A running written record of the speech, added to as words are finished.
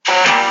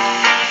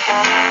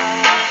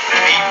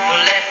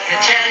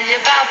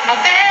about my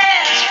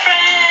best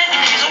friend.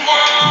 He's a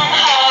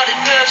warm-hearted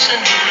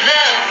person who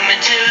loved me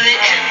till the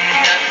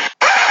end.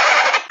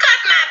 Got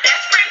my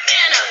best friend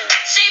Anna.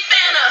 She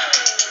finna.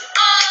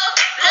 Oh,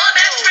 her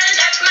best friend.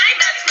 That's my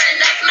best friend.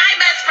 That's my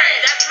best friend.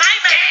 That's my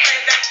best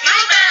friend. That's you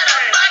better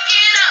fuck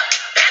it up.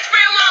 Best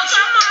friend wants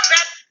some more.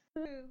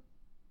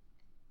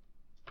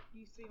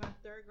 Used to be my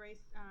third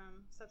grade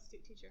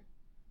substitute teacher.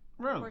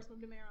 Really? First moved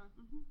to Maryland.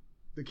 Mm-hmm.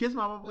 The kids'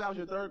 mama was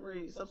your third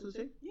grade substitute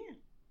teacher? Yeah.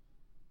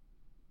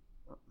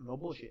 No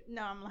bullshit.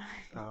 No, I'm lying.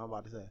 No, I'm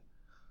about to say.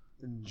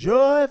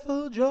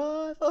 Joyful,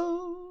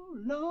 joyful,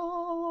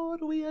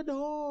 Lord, we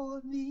adore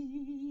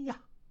thee.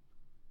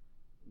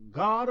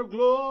 God of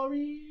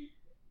glory,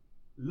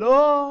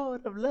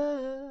 Lord of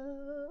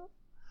love.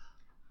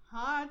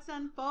 Hearts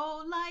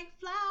unfold like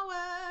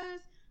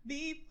flowers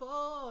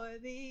before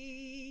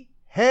thee.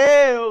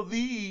 Hail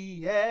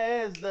thee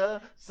as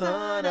the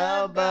sun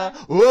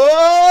above.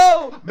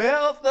 Oh,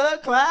 melt the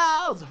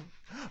clouds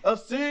of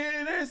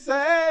sin and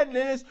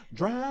sadness.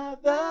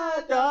 Drive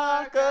the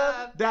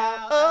darker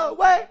doubt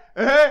away.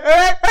 Hey,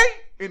 hey, hey.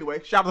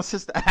 Anyway, shout out to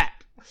Sister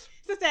Act.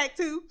 Sister Act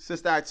 2.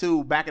 Sister Act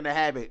 2, back in the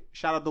habit.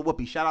 Shout out to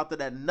Whoopi. Shout out to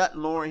that nut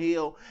Lauryn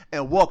Hill.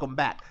 And welcome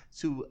back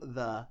to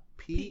the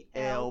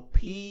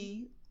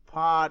PLP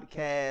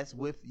podcast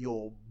with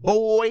your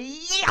boy,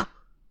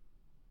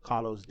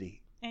 Carlos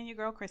D. And your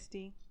girl,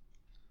 Christy.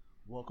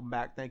 Welcome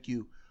back. Thank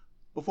you.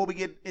 Before we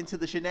get into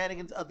the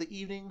shenanigans of the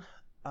evening,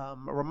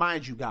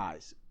 remind you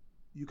guys,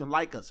 you can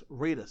like us,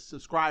 rate us,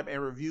 subscribe, and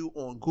review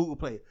on Google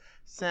Play,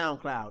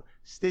 SoundCloud,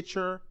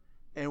 Stitcher,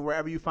 and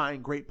wherever you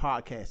find great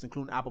podcasts,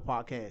 including Apple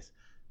Podcasts.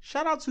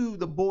 Shout out to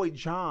the boy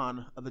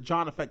John of the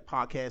John Effect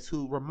podcast,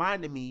 who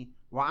reminded me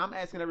while I'm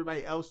asking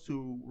everybody else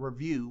to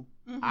review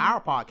our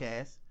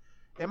podcast,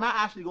 am I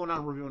actually going out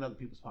and reviewing other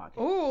people's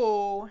podcasts?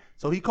 Ooh.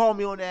 So he called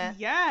me on that.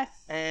 Yes.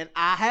 And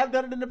I have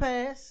done it in the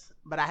past,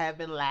 but I have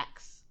been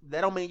lax.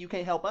 That don't mean you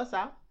can't help us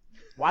out.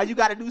 Why you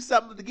got to do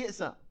something to get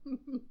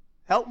something?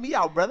 Help me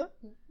out, brother.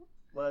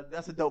 But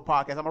that's a dope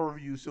podcast. I'm going to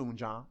review you soon,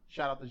 John.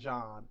 Shout out to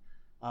John.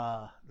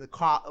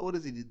 What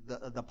is he?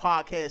 The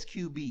podcast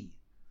QB.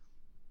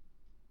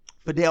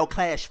 Fidel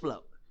Clash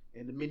Flow.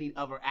 And the many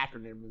other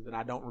acronyms that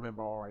I don't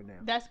remember all right now.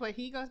 That's what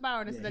he goes by,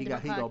 or this is a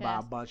different podcast? He go by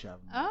a bunch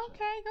of them.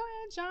 Okay, go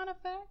ahead, John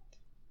Effect.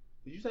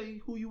 Did you say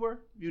who you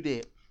were? You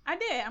did. I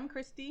did. I'm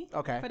Christy.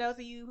 Okay. For those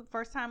of you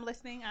first time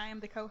listening, I am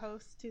the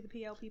co-host to the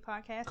PLP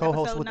podcast.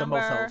 Co-host with the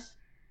most hosts.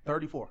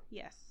 34.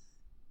 Yes.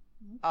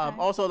 Okay.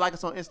 Also, like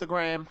us on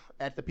Instagram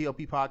at the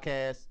PLP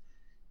podcast,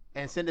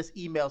 and send us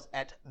emails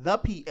at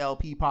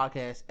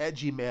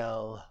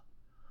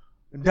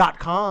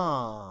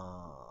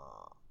theplppodcast@gmail.com.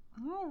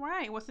 All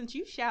right. Well, since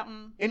you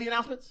shouting. Any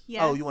announcements?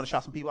 Yes. Oh, you want to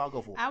shout some people? I'll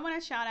go for it. I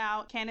want to shout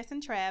out Candace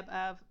and Treb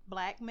of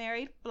Black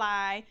Married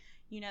Fly.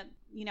 You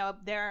know,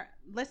 they're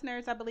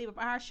listeners, I believe, of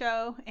our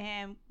show,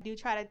 and do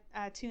try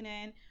to tune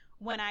in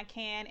when I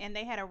can. And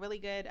they had a really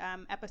good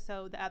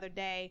episode the other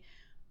day.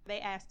 They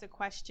asked a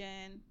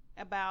question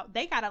about,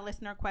 they got a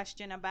listener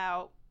question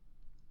about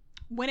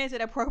when is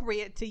it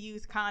appropriate to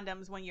use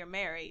condoms when you're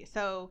married.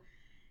 So,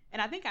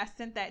 and I think I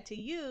sent that to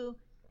you,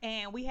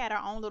 and we had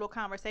our own little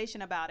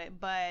conversation about it,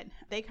 but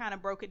they kind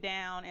of broke it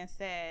down and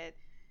said,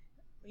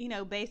 you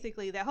know,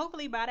 basically that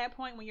hopefully by that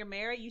point when you're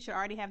married, you should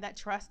already have that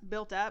trust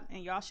built up,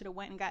 and y'all should have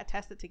went and got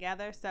tested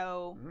together.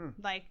 So,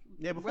 like,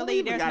 before really, we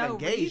even there's got no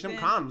engaged, reason.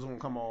 them condoms won't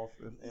come off,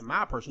 in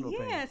my personal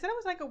opinion. Yeah, so that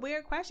was like a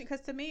weird question,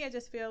 because to me, it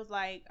just feels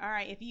like, all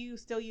right, if you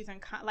still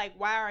using, like,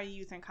 why are you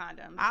using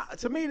condoms?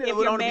 To me, it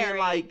would only be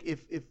like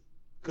if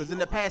because in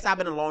the past, I've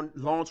been in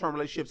long-term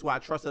relationships where I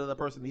trusted the other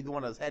person. Neither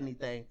one of us had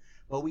anything,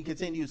 but we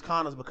continued to use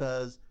condoms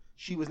because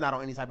she was not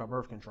on any type of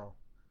birth control,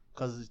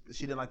 because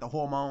she didn't like the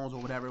hormones or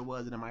whatever it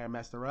was, and it might have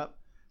messed her up.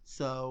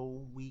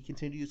 So we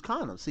continue to use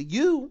condoms. So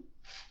you,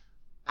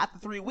 after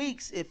 3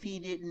 weeks, if he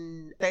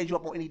didn't stage you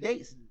up on any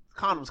dates,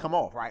 condoms come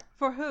off, right?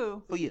 For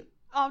who? For you.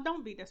 Oh,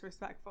 don't be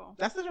disrespectful.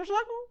 That's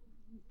disrespectful?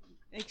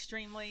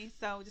 Extremely.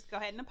 So just go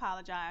ahead and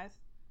apologize.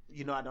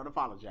 You know I don't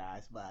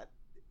apologize, but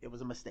it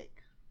was a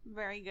mistake.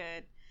 Very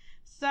good.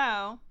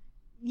 So,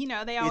 you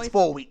know, they always... It's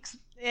 4 weeks.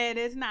 It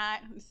is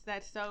not.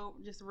 That's so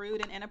just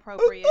rude and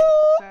inappropriate.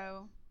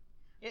 So...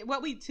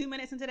 What, we 2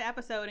 minutes into the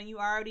episode and you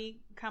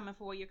already coming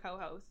for your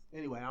co-host.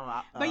 Anyway,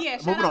 but yeah,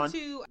 shout out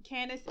to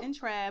Candace and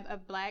Treb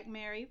of Black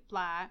Married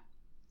Fly.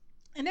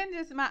 And then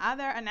just my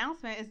other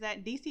announcement is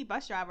that DC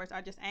bus drivers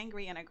are just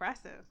angry and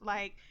aggressive.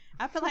 Like,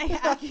 I feel like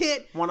I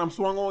get... When I'm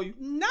swung on you?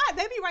 Not,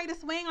 they be ready to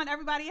swing on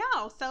everybody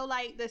else. So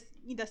like the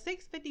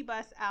 650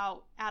 bus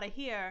out of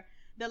here,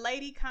 the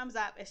lady comes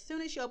up. As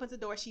soon as she opens the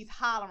door, she's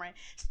hollering,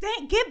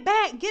 get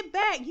back. You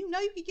know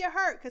you could get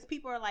hurt, because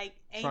people are like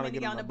aiming to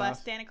get on the bus,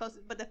 standing close.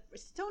 But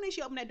as soon as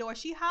she opened that door,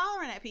 she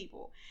hollering at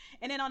people.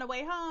 And then on the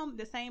way home,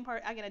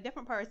 I get a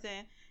different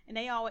person, and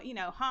they all, you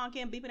know,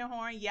 honking, beeping their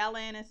horn,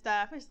 yelling and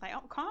stuff. It's like,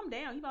 oh, calm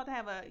down. You about to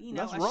have a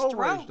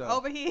stroke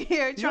over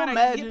here trying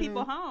to get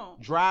people home.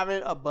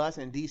 Driving a bus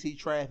in DC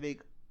traffic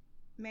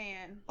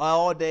Man.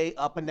 all day,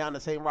 up and down the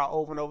same route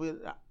over and over.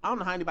 I don't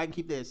know how anybody can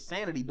keep their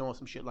sanity doing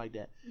some shit like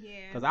that.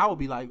 Yeah. Because I would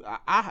be like,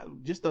 I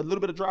just a little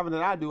bit of driving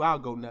that I do, I'll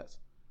go nuts.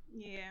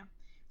 Yeah.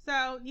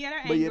 So, yeah, they're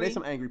angry. But yeah, there's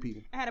some angry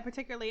people. I had a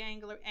particularly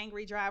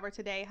angry driver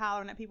today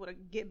hollering at people to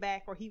get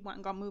back or he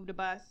wasn't going to move the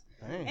bus.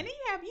 Dang. And then you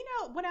have,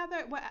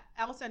 what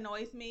else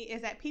annoys me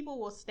is that people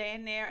will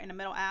stand there in the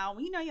middle aisle.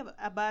 You have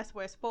a bus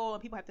where it's full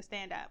and people have to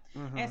stand up.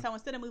 Mm-hmm. And so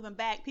instead of moving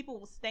back, people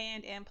will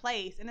stand in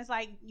place. And it's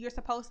like, you're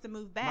supposed to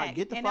move back. Like,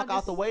 get the and fuck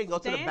out the way and go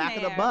to the back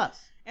of the bus.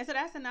 And so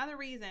that's another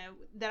reason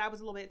that I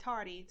was a little bit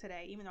tardy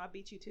today, even though I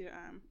beat you to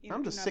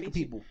I'm just sick of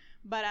people.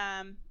 But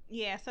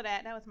yeah, so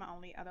that was my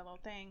only other little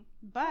thing.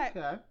 But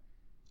okay.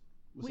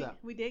 What's up?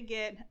 We did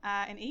get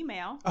an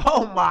email.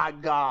 Oh my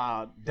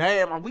God.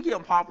 Damn, are we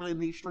getting popular in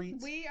these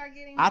streets? We are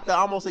getting after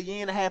almost a year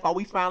and a half, are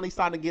we finally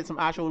starting to get some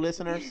actual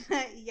listeners?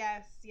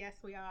 Yes,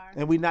 we are.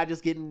 And we're not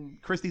just getting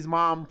Christy's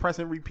mom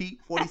pressing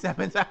repeat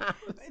 47 times.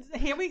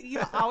 Here you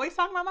always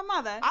talking about my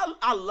mother.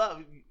 I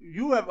love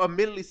you have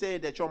admittedly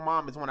said that your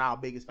mom is one of our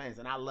biggest fans,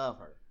 and I love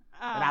her.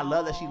 And I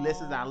love that she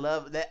listens. And I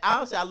love that.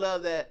 Honestly, I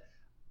love that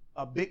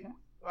a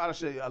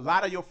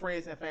lot of your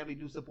friends and family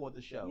do support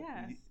the show.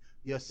 Yes.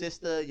 Your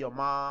sister, your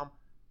mom,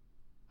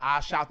 I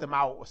shout them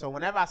out. So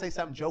whenever I say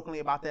something jokingly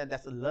about that,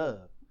 that's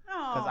love.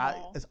 Because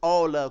it's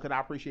all love, because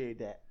I appreciate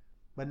that.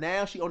 But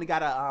now she only got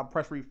to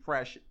press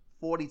refresh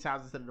 40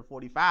 times instead of the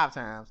 45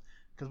 times,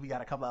 because we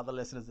got a couple other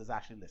listeners that's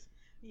actually listening.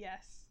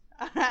 Yes.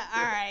 All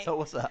right. So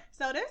what's up?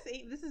 So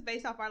this is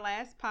based off our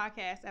last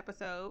podcast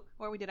episode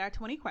where we did our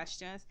 20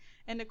 questions.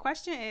 And the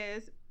question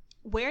is,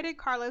 where did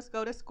Carlos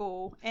go to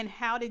school and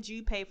how did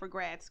you pay for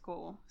grad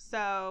school?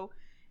 So...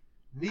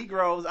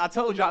 Negroes, I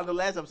told y'all in the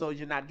last episode,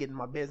 you're not getting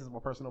my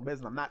personal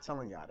business. I'm not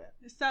telling y'all that.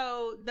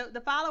 So the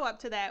follow up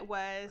to that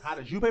was, how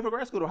did you pay for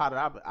grad school, or how did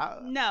I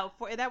No,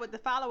 for that was the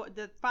follow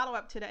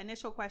up to the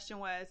initial question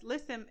was,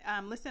 listen,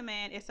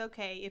 man, it's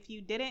okay if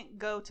you didn't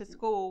go to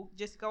school,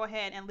 just go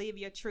ahead and leave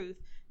your truth.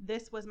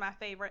 This was my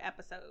favorite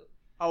episode.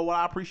 Oh, well,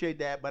 I appreciate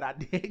that, but I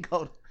did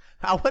go.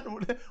 I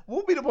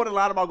won't be the point a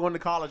lot about going to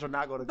college or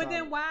not going to college. But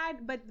then why?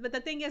 But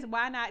the thing is,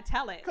 why not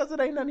tell it? Because it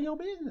ain't none of your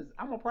business.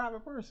 I'm a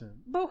private person.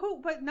 But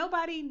who's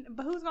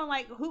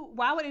gonna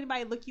why would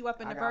anybody look you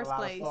up in the first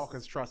place? I got a lot of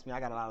stalkers. Trust me, I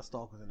got a lot of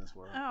stalkers in this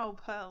world. Oh,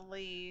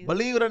 please.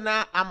 Believe it or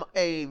not, I'm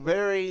a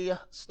very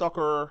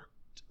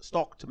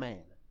stalked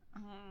man.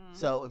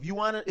 So if you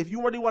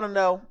really want to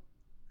know,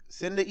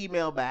 send the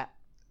email back.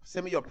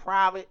 Send me your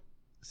private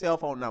cell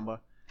phone number,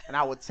 and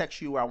I will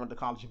text you where I went to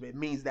college if it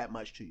means that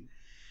much to you.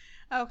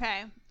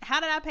 Okay. How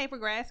did I pay for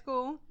grad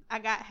school? I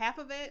got half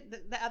of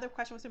it. The other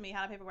question was to me,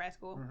 how to pay for grad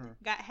school. Mm-hmm.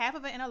 Got half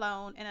of it in a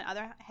loan, and the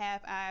other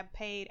half I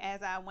paid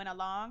as I went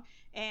along.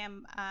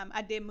 And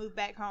I did move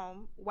back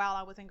home while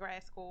I was in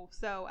grad school.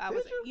 So I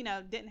was,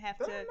 didn't have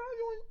to.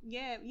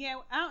 Yeah.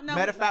 I don't know.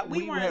 Matter of fact,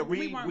 we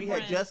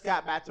had just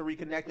got back to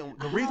reconnecting.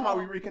 The reason why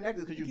we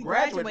reconnected is because you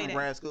graduated from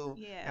grad school.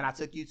 Yeah. And I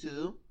took you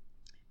to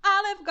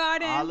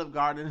Olive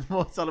Garden,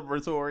 more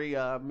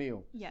celebratory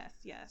meal. Yes.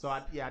 So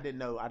I didn't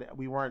know.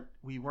 We weren't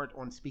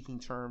on speaking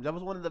terms. That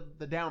was one of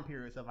the down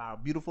periods of our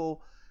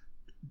beautiful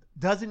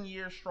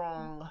dozen-year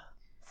strong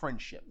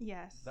friendship.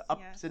 Yes. The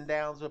ups and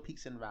downs, the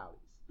peaks and valleys.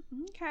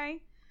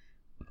 Okay.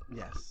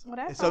 Yes. Well,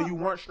 that's so you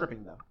weren't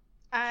stripping though.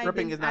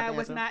 Stripping is not the answer. I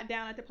was not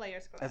down at the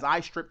Players Club. As I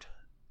stripped,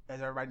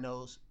 as everybody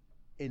knows,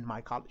 in my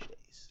college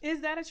days.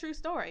 Is that a true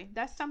story?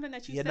 That's something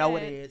that you said. You know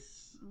it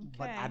is,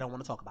 but I don't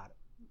want to talk about it.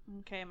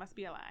 Okay, it must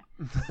be a lie.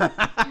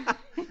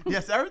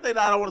 Yes, everything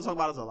that I don't want to talk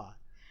about is a lie.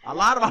 A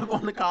lot about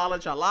going to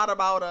college, a lot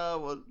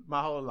about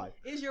my whole life.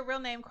 Is your real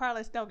name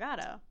Carlos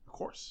Delgado? Of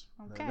course.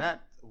 Okay. And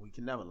that we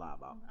can never lie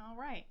about. All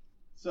right.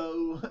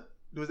 So,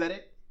 was that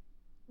it?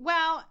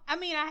 Well, I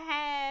mean,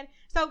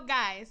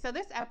 guys,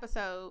 this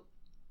episode.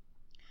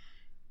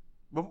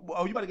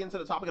 Oh, you about to get into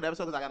the topic of the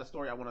episode? Because I got a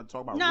story I want to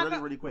talk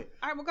about really quick.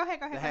 All right, well, go ahead.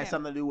 That has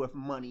something to do with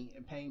money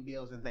and paying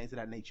bills and things of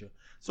that nature.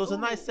 So it's a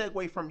nice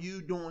segue from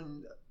you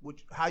doing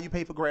how you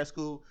pay for grad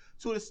school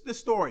to this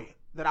story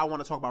that I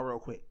want to talk about real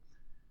quick.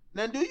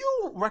 Now, do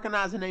you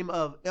recognize the name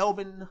of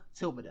Elvin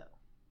Thibodeau?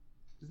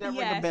 Does that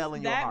ring a bell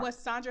in your heart? That was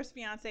Sandra's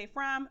fiance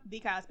from The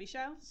Cosby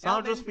Show.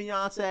 Sandra's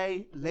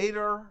fiance,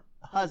 later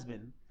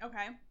husband.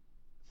 Okay.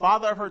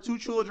 Father of her two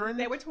children.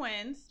 They were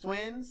twins.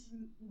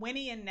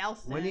 Winnie and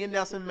Nelson. Why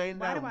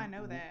do I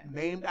know that?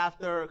 Named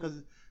after,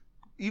 because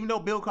even though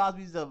Bill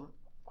Cosby's a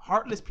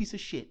heartless piece of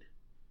shit,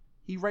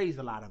 he raised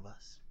a lot of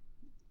us.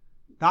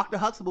 Dr.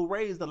 Huxtable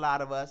raised a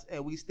lot of us,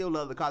 and we still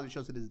love The Cosby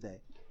Show to this day.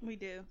 We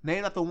do.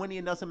 Named after Winnie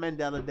and Nelson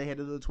Mandela, they had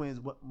the little twins,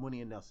 Winnie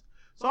and Nelson.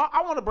 So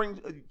I want to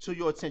bring to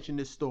your attention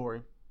this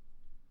story,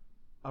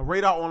 a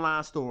Radar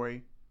Online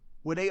story,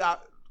 where they are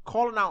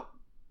calling out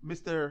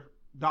Mr.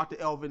 Dr.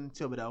 Elvin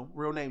Thibodeau,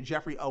 real name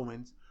Jeffrey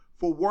Owens,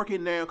 for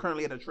working now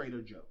currently at a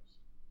Trader Joe's.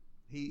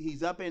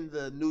 He's up in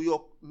the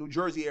New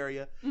Jersey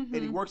area, and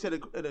he works at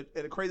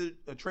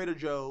a Trader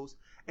Joe's,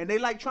 and they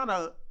like trying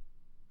to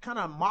kind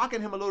of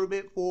mocking him a little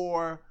bit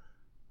for,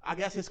 I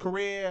guess, his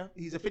career.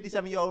 He's a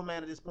 57-year-old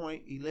man at this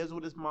point. He lives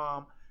with his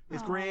mom,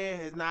 His career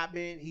has not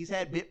been. He's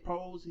had bit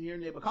pros here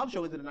and there, but Cosby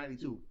Show was in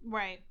 '92,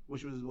 right?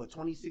 Which was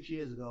 26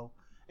 years ago,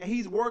 and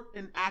he's worked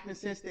in acting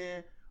since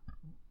then.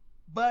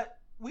 But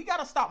we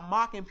gotta stop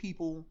mocking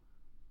people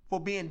for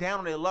being down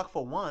on their luck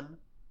for one,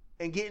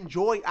 and getting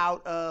joy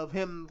out of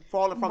him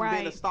falling from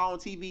being a star on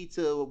TV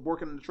to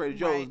working in the Trader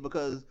Joe's.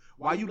 Because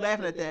while you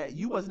laughing at that,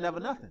 you was never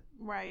nothing.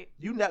 Right.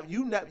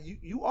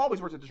 You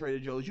always worked at the Trader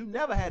Joe's. You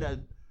never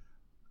had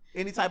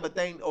any type of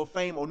thing or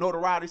fame or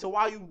notoriety. So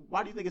why do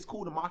you think it's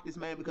cool to mock this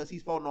man because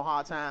he's falling on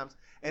hard times,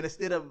 and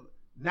instead of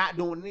not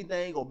doing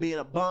anything or being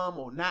a bum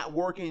or not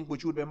working,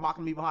 which you would have been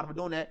mocking me even harder for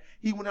doing that,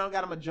 he went out and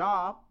got him a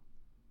job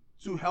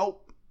to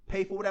help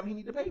pay for whatever he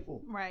needed to pay for.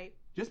 Right.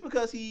 Just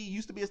because he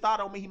used to be a star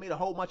don't mean he made a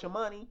whole bunch of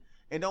money,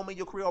 and don't mean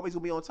your career always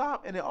will be on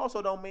top, and it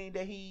also don't mean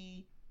that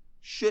he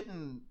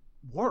shouldn't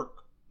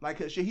work. Like,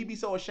 should he be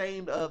so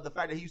ashamed of the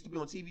fact that he used to be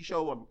on a TV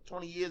show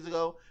 20 years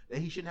ago that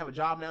he shouldn't have a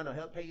job now to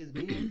help pay his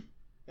bills?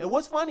 And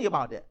what's funny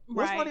about that?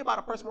 What's funny about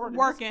a person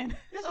working?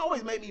 This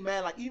always made me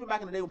mad. Like, even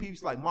back in the day when people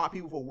used to like mock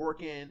people for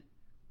working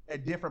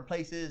at different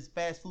places,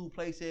 fast food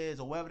places,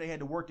 or wherever they had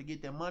to work to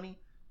get their money.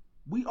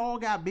 We all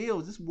got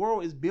bills. This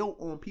world is built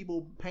on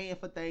people paying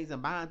for things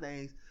and buying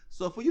things.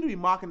 So for you to be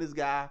mocking this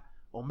guy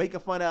or making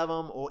fun of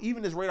him, or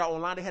even this radar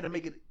online, they had to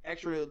make it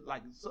extra.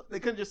 Like, so they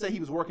couldn't just say he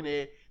was working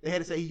there. They had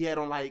to say he had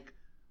on like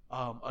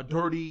a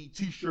dirty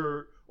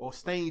T-shirt or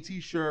stained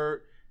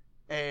T-shirt,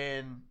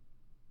 and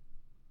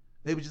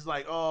they were just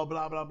like, oh,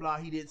 blah, blah, blah.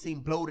 He didn't seem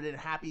bloated and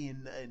happy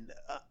and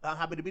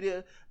unhappy to be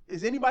there.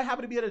 Is anybody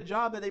happy to be at a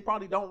job that they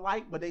probably don't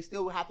like, but they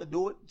still have to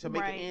do it to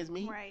make the ends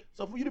meet? Right.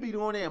 So for you to be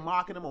doing that and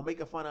mocking him or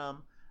making fun of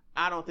him,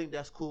 I don't think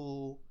that's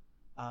cool.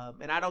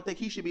 And I don't think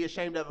he should be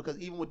ashamed of it, because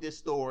even with this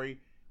story,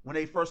 when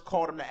they first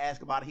called him to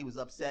ask about it, he was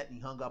upset and he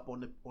hung up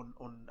on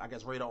I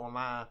guess Radar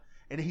Online.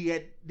 And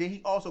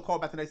he also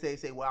called back the next day and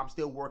said, well, I'm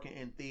still working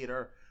in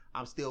theater.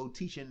 I'm still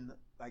teaching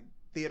like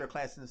theater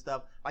classes and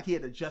stuff. Like, he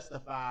had to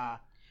justify.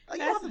 Like,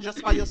 you don't have to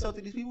justify yourself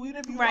to these people, even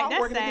if you are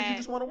working because you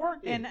just want to work.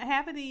 And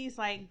half of these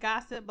like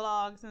gossip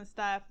blogs and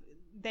stuff,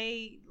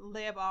 they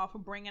live off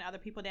of bringing other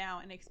people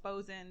down and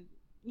exposing,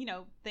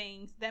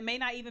 things that may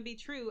not even be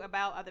true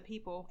about other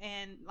people.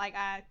 And like,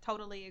 I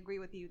totally agree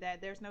with you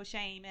that there's no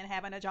shame in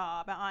having a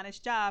job, an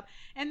honest job.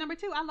 And number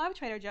two, I love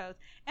Trader Joe's,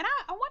 and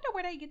I wonder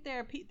where they get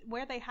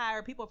where they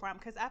hire people from,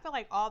 because I feel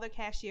like all the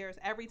cashiers,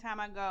 every time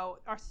I go,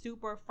 are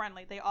super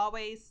friendly. They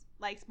always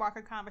like spark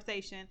a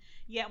conversation.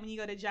 Yet when you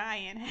go to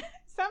Giant,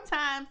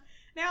 sometimes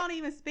they don't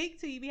even speak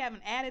to you, be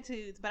having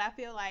attitudes. But I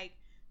feel like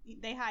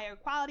they hire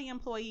quality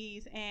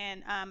employees.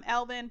 And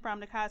Elvin from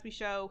the Cosby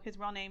Show, his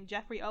real name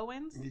Jeffrey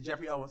Owens.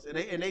 Jeffrey Owens,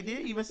 and they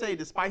did even say,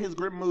 despite his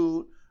grim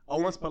mood,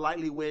 Owens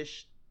politely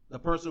wished the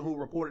person who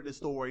reported the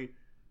story,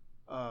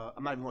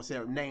 I'm not even going to say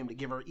her name to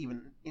give her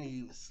even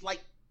any slight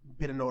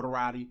bit of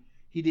notoriety.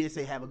 He did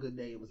say, "Have a good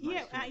day." It was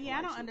nice.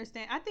 I don't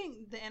understand. I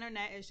think the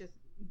internet is just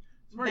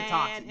very bad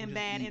toxic,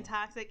 and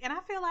toxic. And I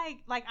feel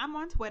like I'm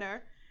on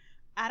Twitter.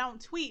 I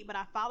don't tweet, but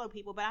I follow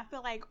people. But I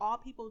feel like all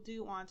people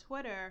do on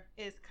Twitter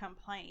is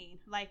complain,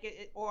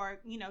 or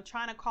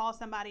trying to call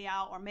somebody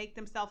out or make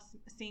themselves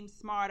seem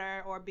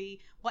smarter, or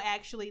be, well,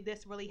 actually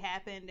this really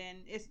happened, and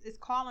it's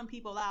calling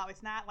people out.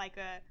 It's not like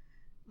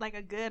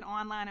a good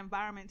online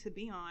environment to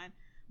be on.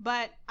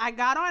 But I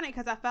got on it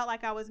because I felt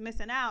like I was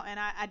missing out, and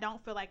I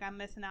don't feel like I'm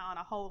missing out on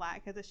a whole lot,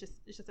 because it's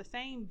just the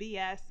same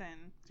BS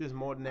and just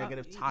more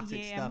negative,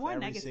 toxic stuff more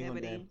every negativity.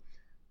 single day.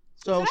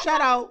 So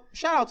shout out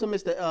to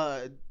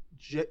Mr.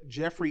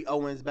 Jeffrey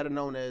Owens, better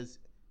known as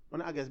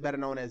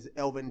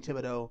Elvin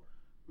Thibodeau.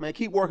 Man,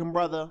 keep working,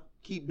 brother.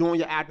 Keep doing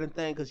your acting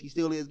thing, because he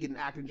still is getting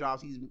acting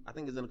jobs. I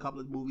think he's in a couple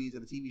of movies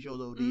and the TV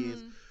shows over the years.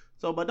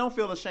 So, but don't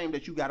feel ashamed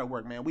that you got to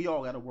work, man. We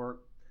all got to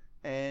work.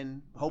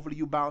 And hopefully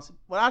you bounce.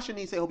 Well, I shouldn't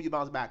even say hope you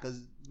bounce back,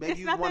 because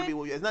maybe you want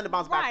to be. It's nothing to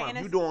bounce back from.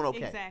 You're doing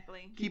okay.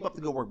 Exactly. Keep up the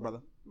good work,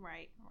 brother.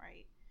 Right.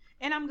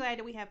 And I'm glad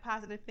that we have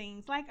positive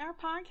things like our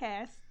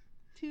podcast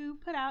to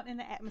put out in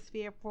the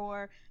atmosphere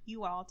for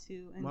you all to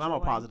enjoy. Well, I'm a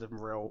positive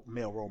male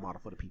role model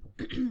for the people,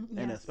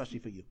 and especially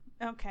for you.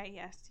 Okay.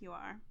 Yes, you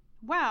are.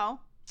 Well,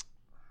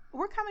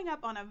 we're coming up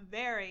on a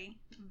very,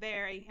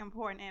 very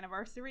important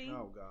anniversary.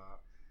 Oh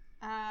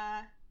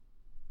God.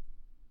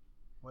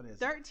 What is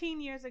 13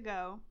 years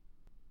ago,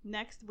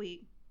 next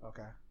week.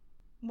 Okay.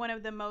 One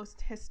of the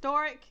most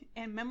historic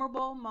and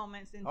memorable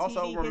moments in TV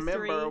history. Also,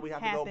 remember, we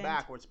have to go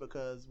backwards,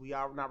 because we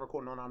are not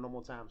recording on our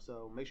normal time.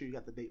 So make sure you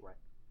got the date right.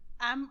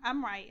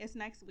 I'm right. It's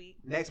next week.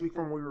 Next week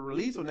from when we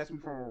release, or next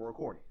week from when we're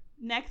recording?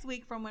 Next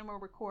week from when we're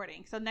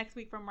recording. So next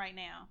week from right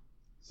now.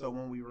 So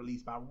when we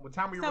release, by what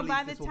time we release,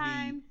 by the this will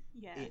time,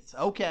 be. Yes. It's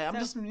okay. I'm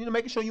just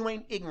making sure you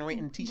ain't ignorant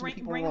and teaching the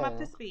people bring wrong. them up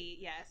to speed.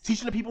 Yes.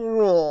 Teaching the people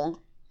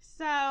wrong.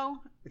 So.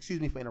 Excuse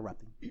me for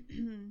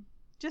interrupting.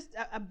 Just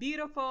a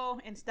beautiful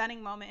and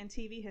stunning moment in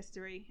TV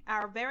history.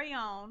 Our very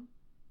own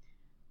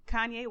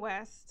Kanye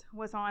West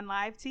was on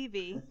live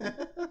TV,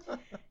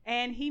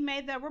 and he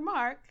made the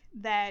remark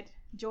that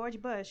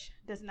George Bush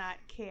does not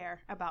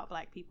care about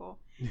black people.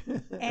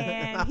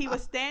 And he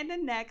was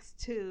standing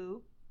next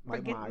to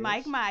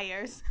Mike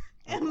Myers,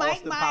 And Mike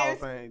Austin Power Myers'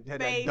 fan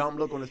had face that dumb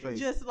look on his face.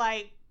 just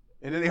like,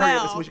 And then they hurry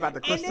up and fell. switch back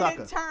to Chris and Tucker.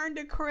 then it turned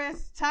to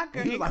Chris Tucker.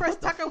 And he was And like, Chris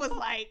 "What the Tucker was fuck?"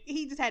 like,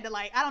 he just had to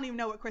like, I don't even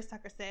know what Chris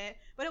Tucker said,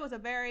 but it was a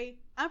very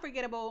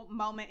unforgettable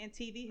moment in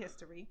TV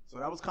history. So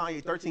that was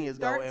Kanye 13 years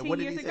ago. 13 And what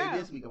did he years say ago.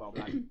 this week about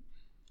black people?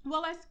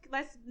 Well,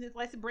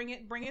 let's bring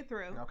it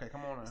through. Okay,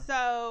 come on.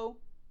 So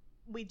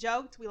we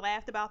joked, we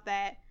laughed about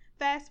that.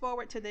 Fast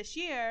forward to this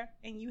year,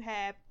 and you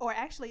have, or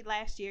actually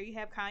last year, you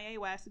have Kanye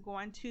West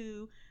going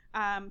to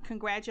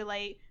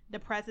congratulate the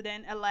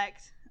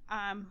president-elect,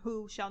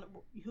 who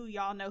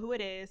y'all know who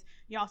it is.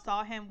 Y'all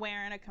saw him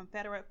wearing a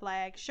Confederate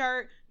flag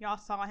shirt. Y'all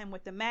saw him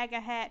with the MAGA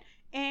hat,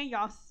 and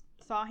y'all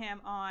saw him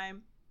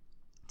on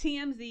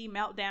TMZ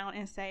Meltdown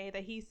and say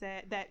that he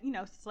said that,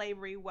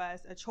 slavery was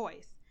a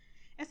choice.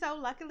 And so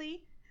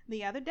luckily,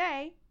 the other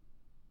day,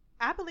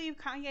 I believe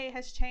Kanye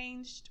has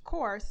changed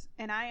course,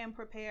 and I am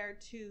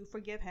prepared to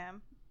forgive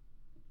him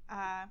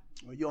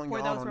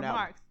for those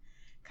remarks.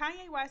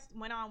 Kanye West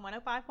went on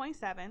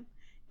 105.7,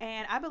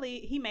 and I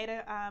believe he made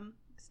a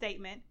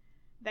statement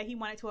that he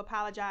wanted to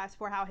apologize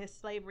for how his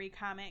slavery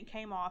comment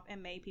came off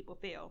and made people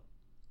feel.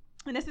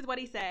 And this is what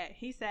he said.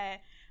 He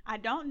said, "I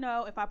don't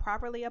know if I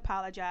properly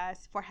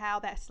apologized for how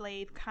that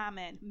slave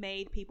comment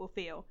made people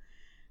feel.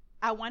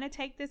 I want to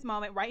take this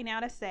moment right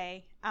now to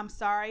say I'm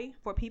sorry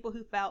for people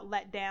who felt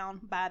let down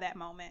by that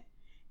moment."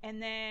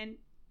 And then,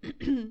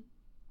 then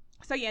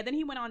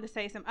he went on to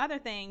say some other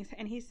things,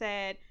 and he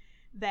said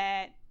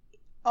that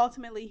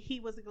ultimately he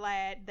was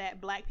glad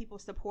that black people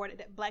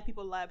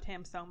loved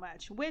him so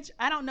much, which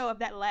I don't know if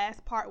that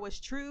last part was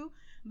true,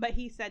 but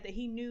he said that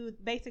he knew,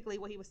 basically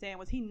what he was saying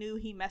was he knew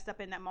he messed up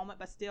in that moment,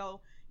 but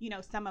still,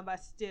 some of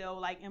us still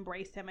like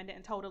embraced him and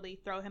didn't totally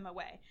throw him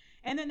away.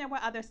 And then there were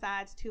other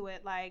sides to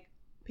it, like,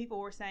 people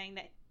were saying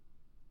that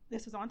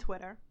this was on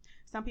Twitter.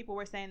 Some people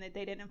were saying that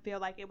they didn't feel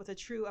like it was a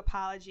true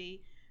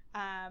apology,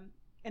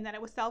 and that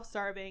it was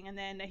self-serving, and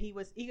then that he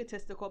was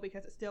egotistical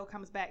because it still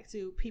comes back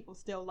to people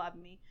still love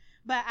me.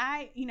 But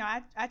I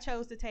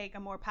chose to take a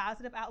more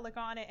positive outlook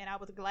on it, and I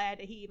was glad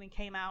that he even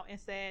came out and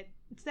said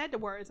the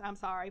words "I'm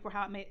sorry" for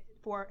how it made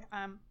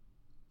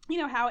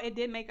how it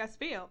did make us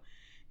feel,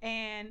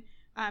 and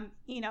and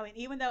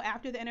even though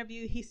after the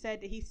interview he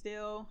said that he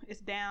still is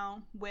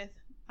down with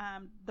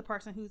the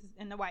person who's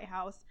in the White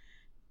House,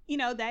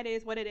 that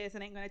is what it is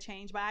and ain't going to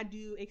change. But I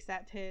do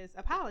accept his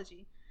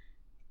apology,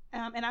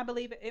 and I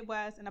believe it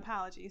was an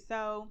apology.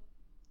 So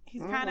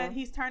he's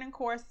he's turning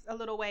course a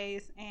little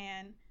ways,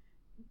 and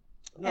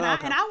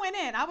I went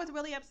in. I was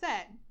really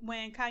upset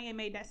when Kanye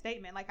made that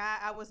statement. Like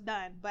I was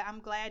done, but I'm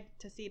glad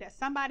to see that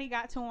somebody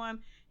got to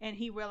him and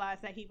he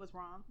realized that he was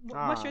wrong.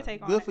 What's your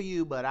take on it? Good for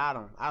you, but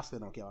I still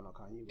don't care about no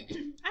Kanye. I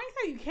didn't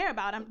say you care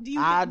about him. Do you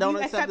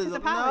accept his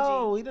apology?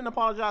 No, he didn't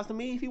apologize to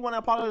me. If he want to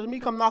apologize to me,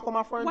 come knock on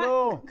my front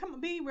door. Come on,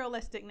 be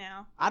realistic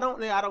now. I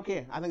don't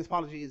care. I think his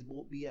apology is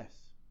BS.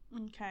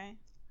 Okay.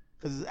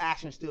 Because his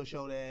actions still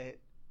show that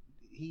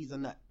he's a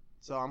nut.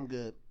 So I'm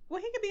good. Well,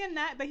 he could be a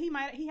nut, but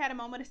he had a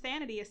moment of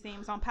sanity, it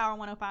seems, on Power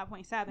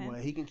 105.7. Well,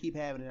 he can keep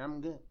having it.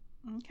 I'm good.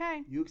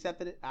 Okay. You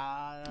accepted it?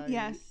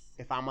 Yes.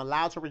 If I'm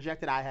allowed to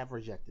reject it, I have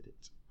rejected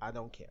it. I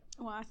don't care.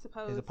 Well, I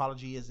suppose his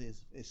apology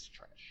is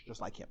trash,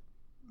 just like him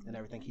and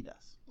everything he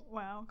does.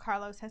 Well,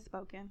 Carlos has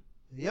spoken.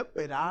 Yep,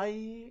 and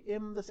I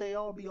am the say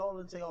all, be all,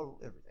 and say all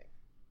everything.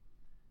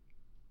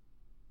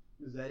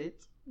 Is that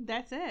it?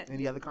 That's it.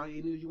 Any other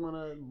Kanye news you want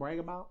to brag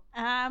about?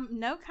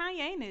 No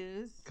Kanye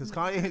news. Because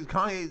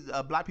Kanye's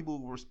black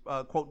people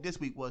quote this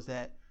week was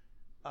that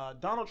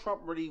Donald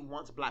Trump really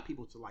wants black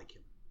people to like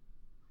him.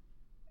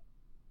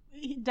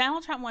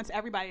 Donald Trump wants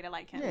everybody to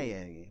like him.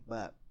 Yeah.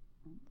 But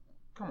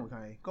come on,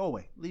 Kanye, go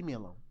away. Leave me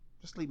alone.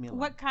 Just leave me alone.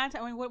 What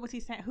content? I mean, what was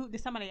he saying? Who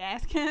did somebody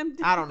ask him?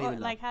 I don't even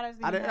know. Like, how does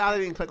he? I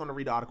didn't even click on the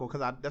read article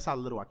because that's how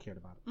little I cared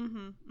about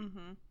it.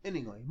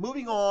 Anyway,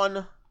 moving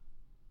on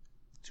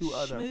to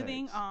other things.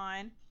 Moving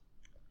on.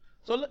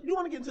 So you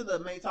want to get into the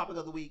main topic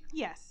of the week?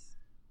 Yes.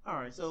 All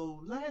right.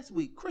 So last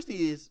week,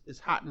 Christy is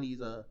hot in these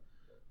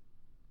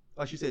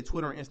like you said,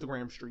 Twitter and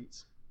Instagram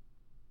streets.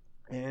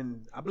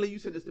 And I believe you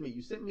sent this to me.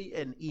 You sent me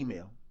an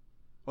email,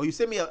 or you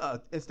sent me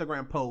a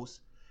Instagram post,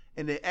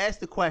 and they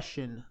asked the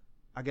question.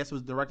 I guess it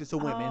was directed to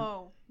women.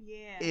 Oh,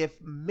 yeah. If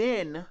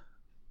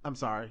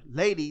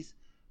ladies,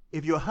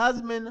 if your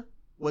husband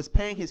was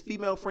paying his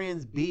female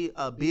friends'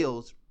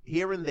 bills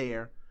here and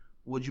there,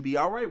 would you be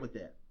all right with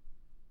that?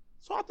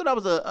 So I thought that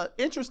was an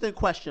interesting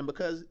question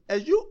because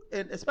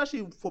and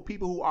especially for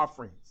people who are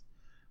friends,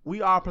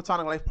 we are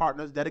platonic life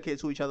partners dedicated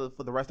to each other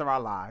for the rest of our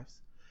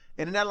lives.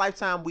 And in that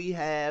lifetime, we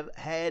have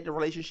had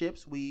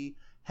relationships. We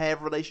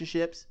have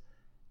relationships.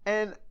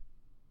 And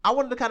I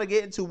wanted to kind of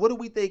get into what do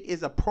we think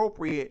is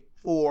appropriate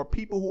for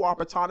people who are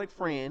platonic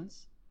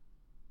friends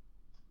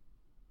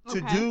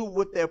to do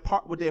with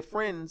their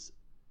friends.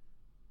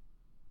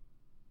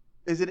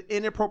 Is it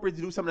inappropriate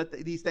to do some of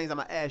these things I'm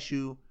going to ask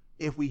you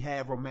if we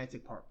have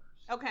romantic partners?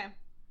 Okay.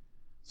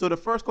 So the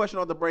first question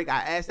on the break, I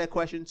asked that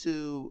question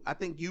to, I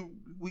think you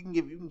can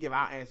give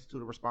our answer to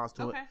the response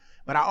to it.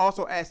 But I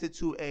also asked it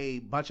to a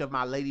bunch of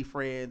my lady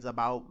friends,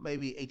 about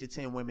maybe 8 to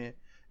 10 women,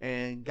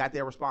 and got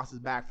their responses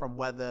back from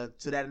whether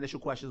to that initial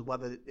question,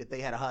 whether if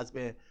they had a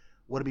husband,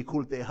 would it be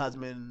cool if their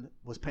husband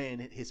was paying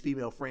his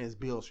female friends'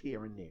 bills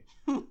here and there.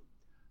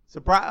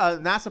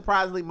 Not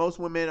surprisingly, most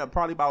women,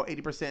 probably about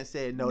 80%,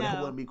 said no, that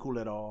wouldn't be cool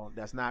at all.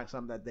 That's not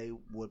something that they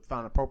would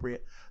find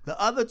appropriate. The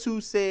other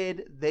two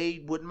said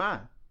they wouldn't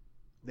mind.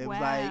 They was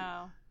like,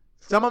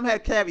 some of them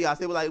had caveats.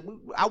 They were like,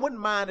 I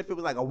wouldn't mind if it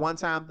was like a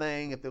one-time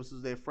thing, if this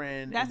was their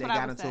friend and they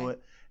got into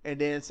it. And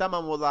then some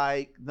of them were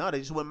like, no, they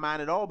just wouldn't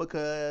mind at all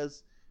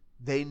because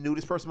they knew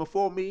this person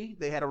before me.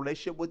 They had a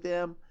relationship with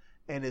them,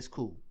 and it's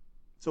cool.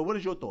 So what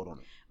is your thought on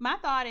it? My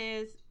thought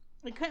is,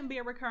 it couldn't be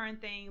a recurring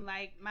thing.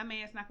 Like, my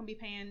man's not going to be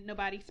paying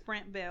nobody's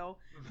Sprint bill.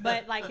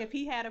 But, like, if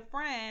he had a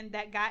friend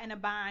that got in a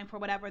bind for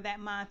whatever that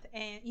month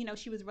and, you know,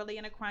 she was really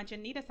in a crunch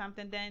and needed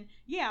something, then,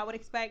 yeah, I would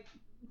expect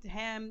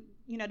him,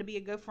 you know, to be a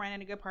good friend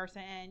and a good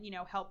person and, you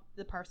know, help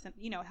the person,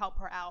 you know, help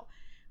her out.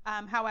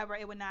 However,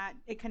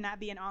 it could not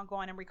be an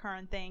ongoing and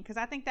recurring thing. Because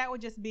I think that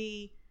would just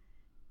be,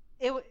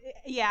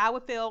 I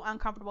would feel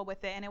uncomfortable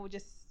with it. And it would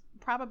just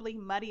probably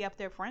muddy up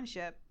their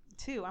friendship,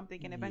 too, I'm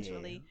thinking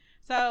eventually. Yeah.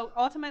 So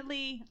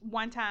ultimately,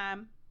 one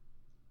time.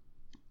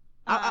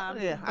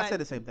 I said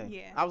the same thing.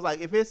 Yeah. I was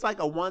like, if it's like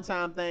a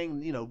one-time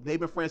thing, you know, they've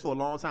been friends for a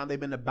long time, they've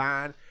been in a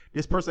bind,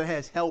 this person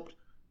has helped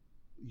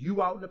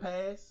you out in the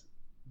past,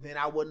 then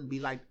I wouldn't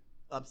be like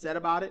upset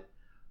about it.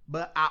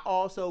 But I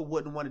also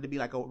wouldn't want it to be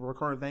like a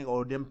recurring thing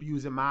or them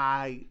using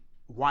my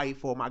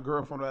wife or my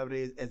girlfriend or whatever it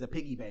is as a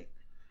piggy bank.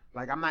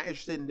 Like, I'm not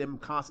interested in them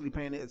constantly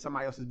paying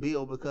somebody else's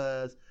bill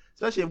because,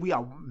 especially if we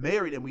are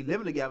married and we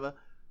living together,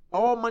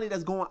 all money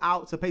that's going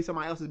out to pay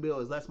somebody else's bill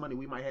is less money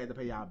we might have to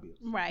pay our bills.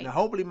 Right. Now,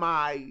 hopefully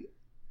my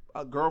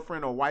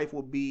girlfriend or wife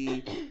will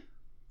be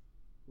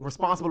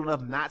responsible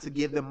enough not to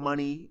give them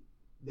money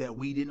that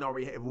we didn't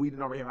already have, if we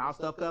didn't already have our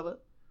stuff covered.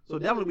 So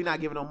definitely we're not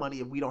giving them money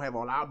if we don't have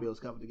all our bills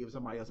covered to give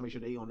somebody else to make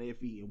sure they on their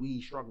feet and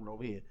we struggling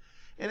over here.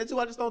 And then too,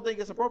 I just don't think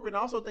it's appropriate. And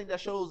I also think that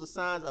shows the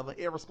signs of an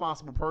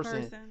irresponsible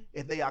person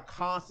if they are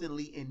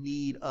constantly in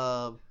need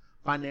of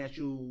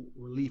financial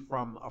relief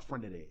from a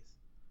friend of theirs.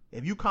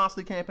 If you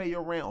constantly can't pay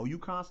your rent, or you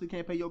constantly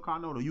can't pay your car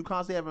note, or you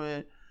constantly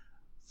having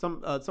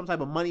some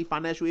type of money,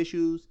 financial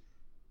issues,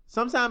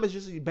 sometimes it's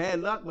just bad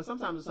luck, but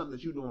sometimes it's something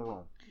that you're doing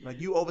wrong. Like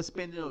you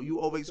overspending, or you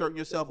overexerting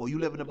yourself, or you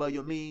living above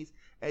your means,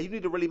 and you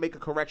need to really make a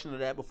correction of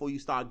that before you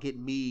start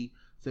getting me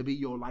to be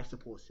your life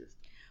support system.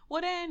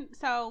 Well then,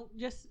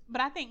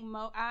 but I think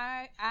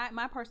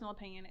my personal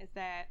opinion is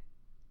that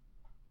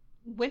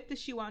with the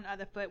shoe on the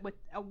other foot, with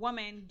a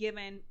woman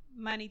giving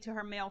money to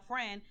her male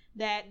friend,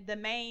 that the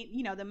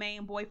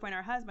main boyfriend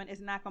or husband is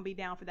not going to be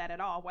down for that at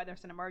all, whether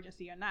it's an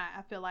emergency or not.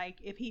 I feel like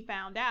if he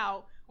found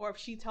out, or if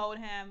she told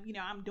him, you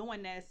know, I'm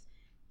doing this,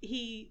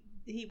 he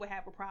would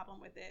have a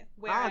problem with it.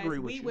 Whereas I agree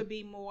with you. would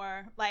be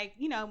more like,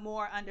 you know,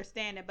 more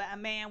understanding, but a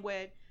man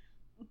would,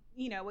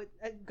 you know, would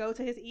go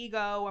to his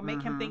ego or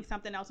make him think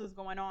something else is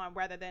going on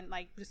rather than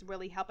like just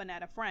really helping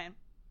at a friend.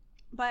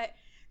 But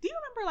do you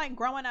remember like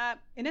growing up,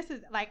 and this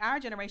is like our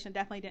generation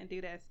definitely didn't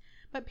do this,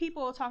 but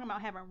people talking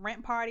about having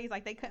rent parties,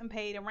 like they couldn't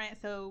pay the rent,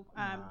 so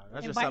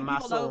inviting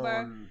people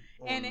over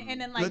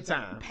and then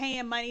like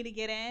paying money to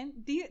get in.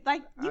 Do you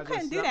like you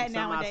couldn't do that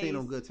nowadays? I've seen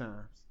on Good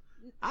Times.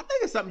 I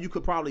think it's something you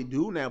could probably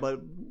do now,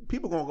 but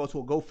people gonna go to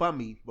a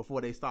GoFundMe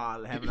before they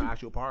start having an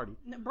actual party.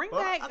 Bring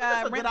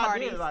back rent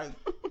parties. Like,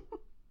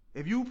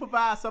 if you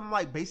provide something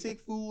like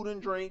basic food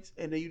and drinks,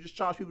 and then you just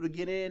charge people to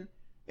get in.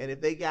 And if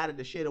they got it,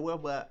 to share the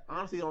wealth. But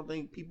honestly, I don't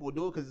think people will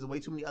do it because there's way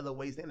too many other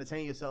ways to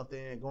entertain yourself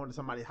than going to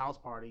somebody's house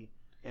party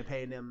and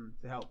paying them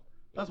to help.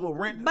 That's what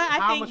rent. But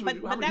how I think, much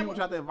how many people would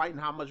you have to invite, and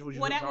how much would you?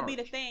 Well, that charge? would be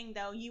the thing,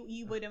 though.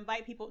 You would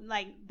invite people,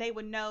 like they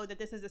would know that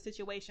this is a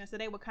situation, so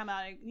they would come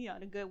out, you know,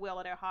 the goodwill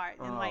of their heart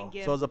and like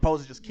give. So as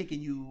opposed to just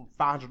kicking you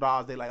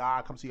 $500, they like, all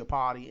right, come to your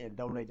party and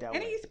donate that.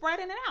 And then you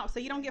spreading it out, so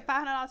you don't get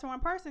 $500 from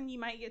one person. You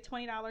might get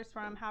 $20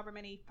 from however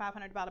many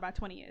 500 divided by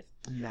 20 is.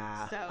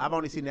 Nah, so, I've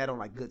only seen that on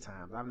like Good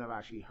Times. I've never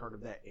actually heard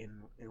of that in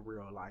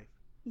real life.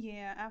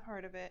 Yeah, I've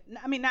heard of it.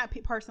 I mean, not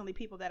personally,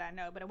 people that I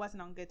know, but it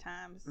wasn't on Good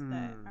Times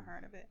that I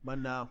heard of it. But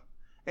no.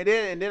 And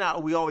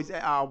then we always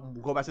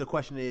go back to the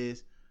question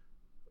is,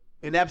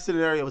 in that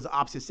scenario, it was an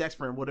opposite sex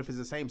friend. What if it's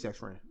a same sex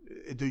friend?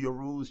 Do your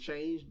rules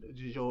change?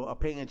 Does your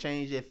opinion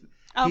change if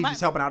he's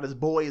just helping out his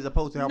boy as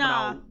opposed to helping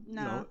out you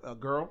know, a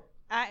girl?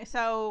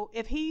 So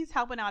if he's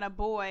helping out a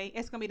boy,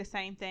 it's gonna be the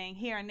same thing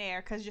here and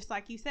there. Because just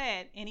like you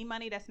said, any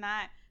money that's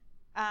not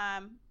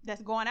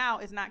that's going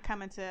out is not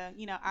coming to,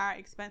 you know, our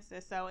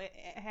expenses. So it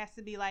has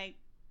to be like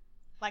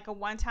a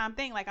one-time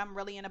thing, like I'm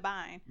really in a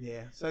bind.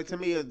 Yeah. So to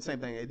me, it's the same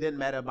thing. It didn't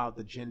matter about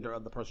the gender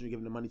of the person you're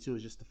giving the money to.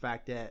 It's just the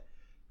fact that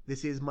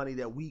this is money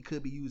that we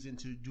could be using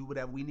to do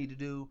whatever we need to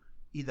do,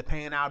 either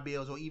paying our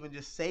bills or even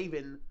just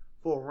saving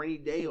for a rainy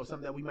day or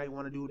something that we might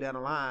want to do down the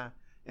line,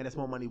 and it's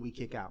more money we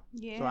kick out.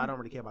 Yeah. So I don't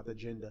really care about the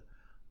gender.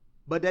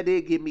 But that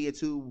did get me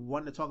into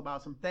wanting to talk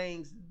about some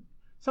things,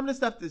 some of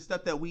the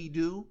stuff that we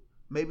do,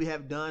 maybe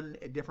have done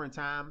at different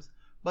times,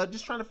 but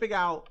just trying to figure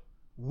out,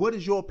 what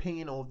is your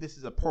opinion on if this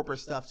is appropriate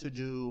stuff to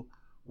do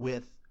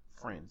with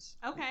friends?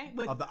 Okay.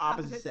 Of the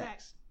opposite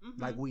sex,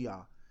 like we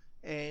are.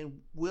 and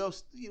we'll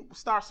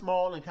start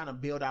small and kind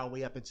of build our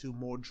way up into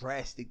more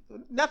drastic.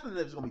 Nothing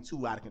that's gonna be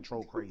too out of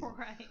control, crazy.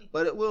 Right.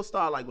 But we'll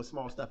start like with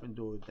small stuff and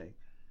do a thing.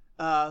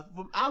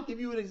 I'll give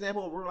you an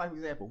example, a real life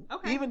example.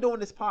 Okay. Even doing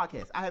this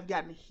podcast, I have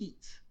gotten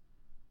heat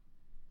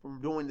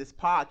from doing this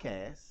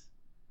podcast.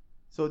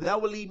 So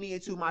that will lead me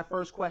into my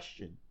first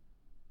question.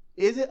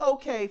 Is it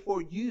okay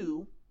for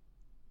you?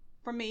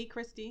 For me,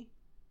 Christy.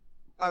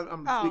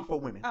 I'm speaking for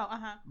women. Oh,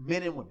 uh-huh.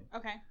 Men and women.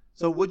 Okay.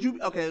 So would you,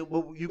 okay,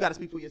 well, you got to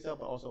speak for yourself,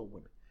 but also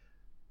women.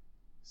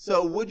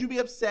 So would you be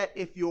upset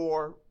if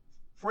your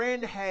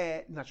friend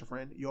had, not your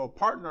friend, your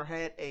partner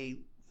had a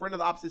friend of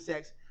the opposite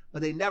sex,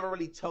 but they never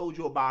really told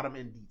you about him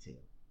in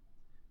detail?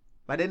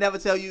 Like they never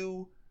tell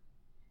you,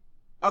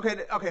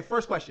 okay,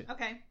 first question.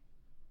 Okay.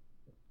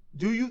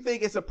 Do you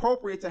think it's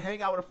appropriate to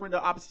hang out with a friend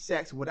of the opposite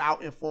sex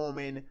without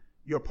informing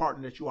your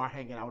partner that you are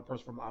hanging out with a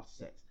person from the opposite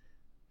sex?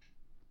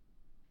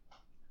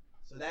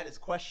 So that is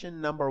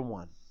question number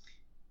one.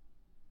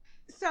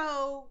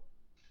 So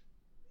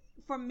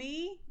for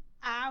me,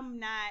 I'm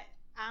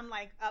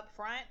like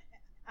upfront.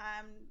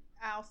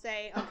 I'll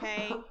say,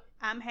 okay,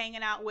 I'm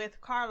hanging out with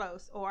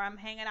Carlos, or I'm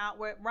hanging out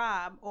with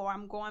Rob, or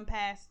I'm going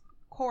past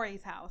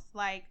Corey's house.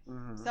 Like,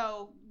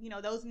 so,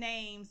 those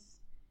names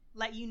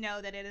let you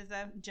know that it is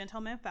a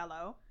gentleman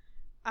fellow.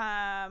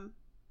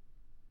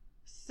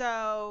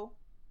 So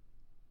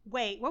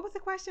wait, what was the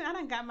question? I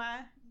done got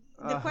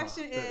the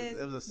question is,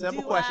 it was a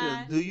simple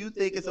question. Do you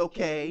think it's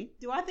okay?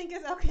 Do I think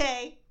it's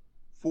okay?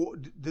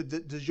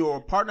 Does your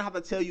partner have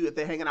to tell you if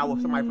they're hanging out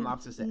with somebody from the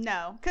opposite sex?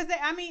 No, because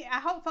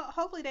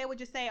hopefully they would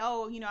just say,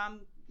 oh,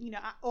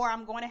 or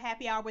I'm going to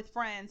happy hour with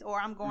friends, or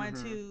I'm going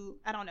to,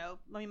 I don't know,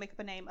 let me make up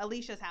a name,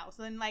 Alicia's house.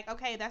 And like,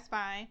 okay, that's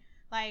fine.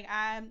 Like,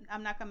 I'm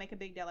not gonna make a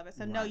big deal of it.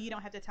 So no, you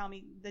don't have to tell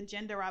me the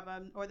gender of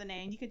them or the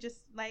name. You could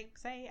just like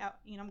say,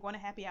 I'm going to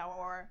happy hour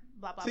or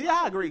blah blah. See,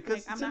 blah. I agree,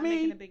 because I'm to not me,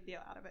 making a big deal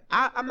out of it.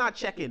 I'm not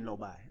checking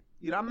nobody.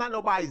 I'm not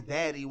nobody's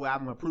daddy where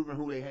I'm approving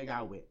who they hang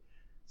out with.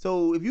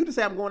 So if you just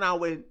say I'm going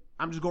out with,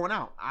 I'm just going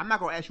out. I'm not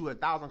gonna ask you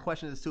 1,000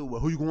 questions as to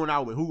who you going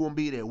out with, who gonna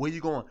be there, where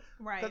you going.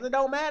 Right. Because it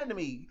don't matter to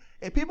me.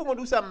 If people gonna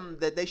do something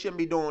that they shouldn't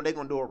be doing, they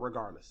gonna do it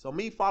regardless. So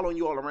me following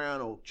you all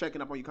around or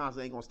checking up on you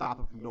constantly ain't gonna stop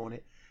them from doing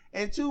it.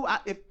 And two,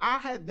 if I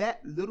had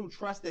that little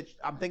trust that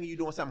I'm thinking you're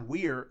doing something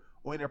weird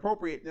or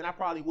inappropriate, then I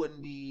probably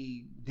wouldn't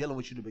be dealing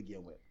with you to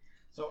begin with.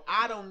 So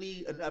I don't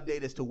need an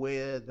update as to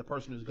where the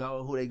person is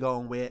going, who they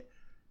going with,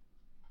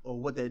 or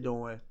what they're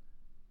doing.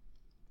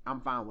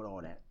 I'm fine with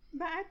all that.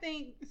 But I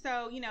think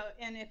so,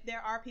 and if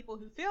there are people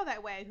who feel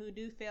that way, who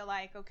do feel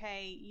like,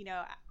 okay,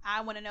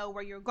 I want to know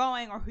where you're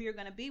going or who you're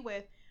going to be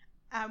with,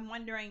 I'm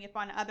wondering if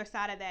on the other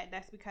side of that,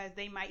 that's because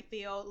they might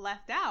feel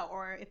left out,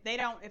 or if they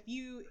don't,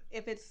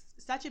 if it's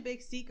such a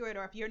big secret,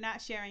 or if you're not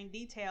sharing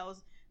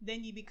details,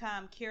 then you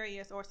become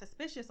curious or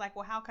suspicious, like,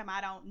 well, how come I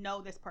don't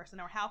know this person,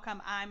 or how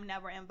come I'm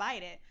never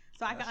invited?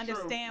 So I can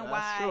understand why.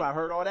 That's true. I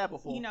heard all that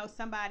before.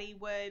 Somebody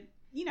would,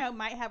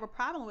 might have a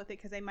problem with it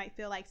because they might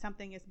feel like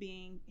something is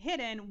being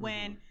hidden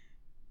when,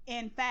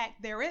 in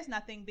fact, there is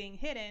nothing being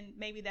hidden.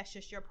 Maybe that's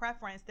just your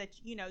preference that,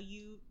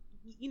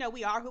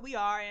 we are who we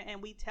are,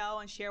 and we tell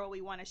and share what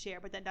we want to share,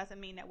 but that doesn't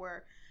mean that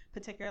we're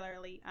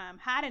particularly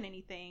hiding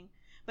anything.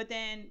 But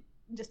then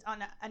just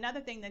on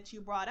another thing that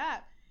you brought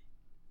up,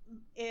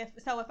 if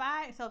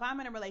I'm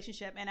in a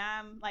relationship and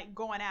I'm like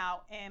going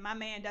out and my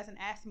man doesn't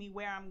ask me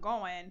where I'm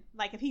going,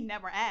 like if he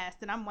never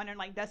asked, then I'm wondering,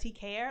 like, does he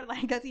care?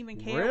 Like, does he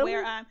even care really?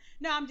 where I'm?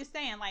 No, I'm just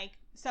saying, like,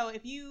 so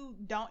if you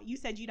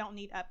said you don't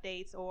need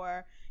updates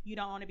or you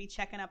don't want to be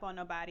checking up on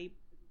nobody.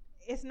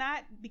 It's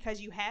not because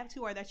you have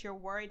to or that you're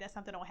worried that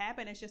something will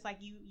happen. It's just like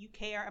you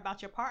care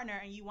about your partner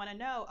and you want to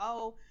know,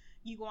 oh,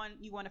 you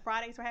going to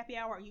Fridays for happy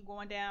hour, or you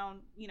going down,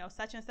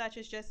 such and such.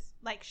 It's just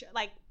like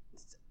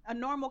a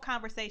normal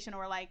conversation,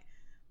 or like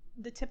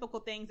the typical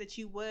things that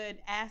you would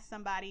ask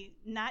somebody.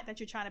 Not that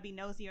you're trying to be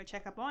nosy or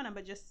check up on them,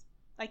 but just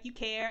like you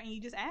care and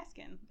you just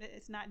asking.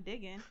 It's not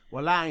digging.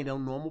 Well, I ain't no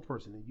normal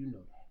person, and you know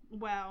that.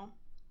 Well.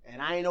 And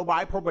I ain't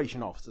nobody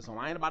probation officer, so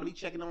I ain't about to be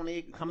checking on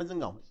their comings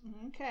and goings.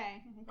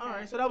 Okay. All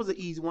right, so that was an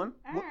easy one.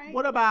 All right.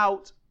 What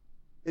about,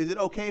 is it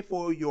okay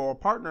for your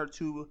partner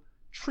to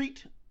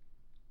treat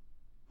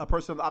a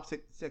person of the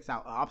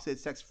opposite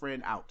sex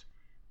friend out?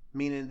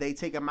 Meaning they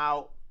take them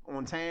out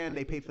on time,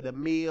 they pay for the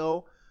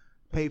meal,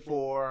 pay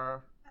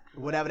for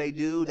whatever they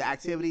do, the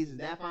activities. Is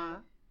that fine?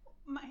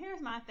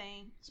 Here's my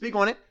thing. Speak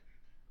on it.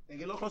 And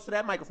get a little close to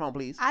that microphone,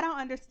 please. I don't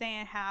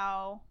understand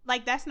how,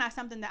 like, that's not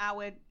something that I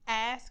would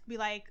ask, be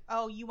like,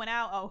 oh, you went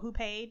out, oh, who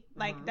paid?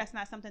 Like, that's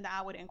not something that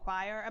I would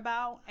inquire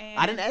about. And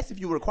I didn't ask if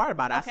you were inquired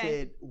about it. Okay. I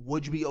said,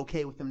 would you be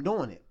okay with them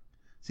doing it?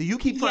 So you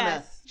keep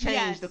trying to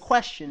change the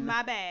question.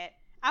 My bad.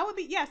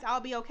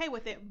 I'll be okay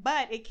with it,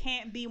 but it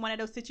can't be one of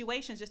those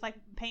situations just like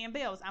paying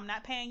bills. I'm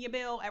not paying your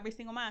bill every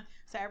single month.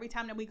 So every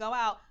time that we go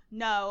out,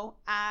 no,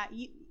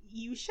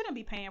 you shouldn't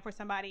be paying for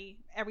somebody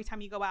every time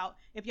you go out.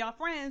 If y'all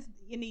friends,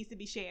 it needs to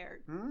be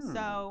shared.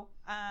 So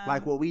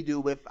like what we do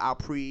with our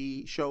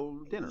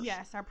pre-show dinners.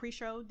 Yes, our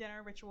pre-show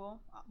dinner ritual.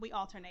 We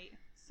alternate.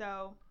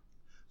 So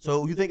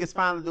you think it's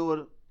fine to do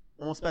it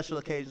on special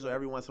occasions or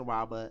every once in a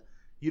while, but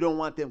you don't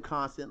want them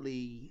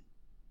constantly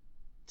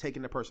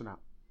taking the person out.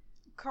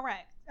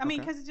 Correct. I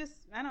mean, because it just,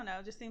 I don't know,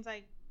 it just seems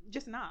like,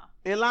 just nah.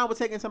 In line with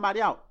taking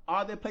somebody out,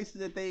 are there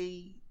places that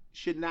they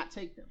should not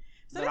take them?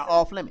 So that are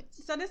off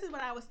limits? So this is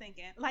what I was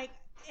thinking. Like,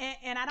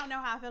 and I don't know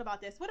how I feel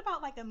about this. What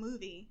about like a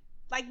movie?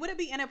 Like, would it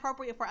be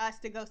inappropriate for us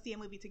to go see a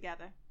movie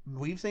together?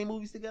 We've seen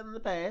movies together in the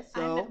past,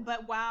 so.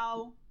 But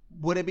while.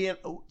 Would it be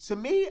to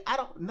me? I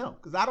don't know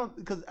because I don't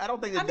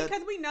think. I mean,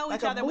 because we know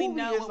each other, we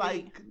know what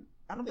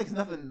I don't think there's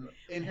nothing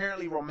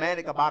inherently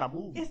romantic about a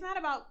movie. It's not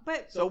about,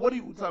 but. So what do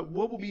you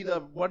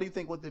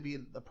think would be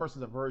the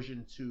person's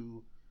aversion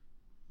to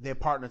their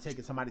partner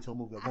taking somebody to a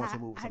movie or going to a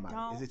movie with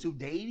somebody? Is it too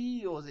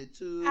datey or is it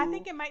too? I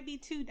think it might be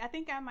too.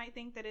 I might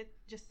think that it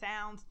just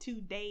sounds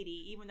too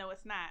datey, even though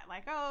it's not.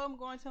 Like, oh, I'm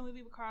going to a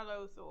movie with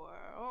Carlos,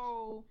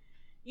 or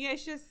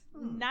it's just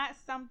not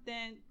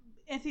something.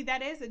 And see,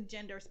 that is a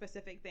gender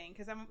specific thing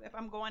because if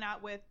I'm going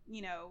out with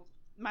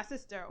my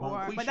sister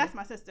but that's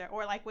my sister,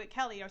 or like with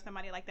Kelly or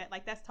somebody like that,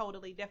 like that's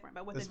totally different.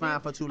 But with it's fine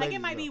for two ladies. Like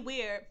it might be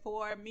weird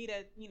for me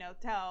to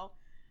tell.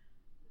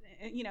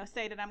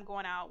 Say that I'm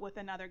going out with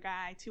another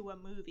guy to a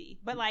movie,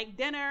 but like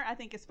dinner, I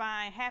think is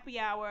fine. Happy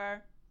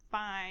hour,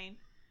 fine.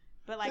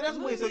 But like, so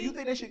that's weird. So you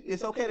think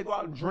it's okay to go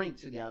out and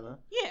drink together?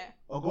 Yeah.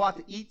 Or go out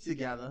to eat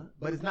together,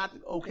 but it's not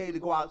okay to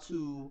go out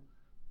to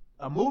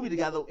a movie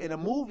together. And a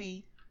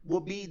movie will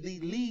be the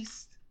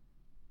least,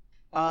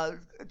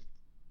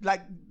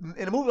 like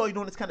in a movie, all you're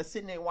doing is kind of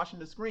sitting there and watching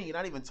the screen. You're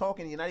not even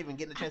talking. You're not even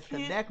getting a chance to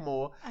connect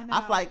more.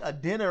 I feel like a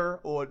dinner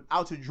or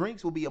out to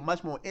drinks will be a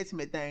much more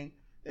intimate thing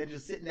than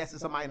just sitting next to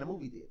somebody in a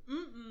movie theater.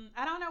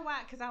 I don't know why,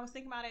 because I was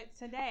thinking about it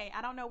today.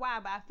 I don't know why,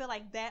 but I feel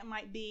like that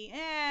might be,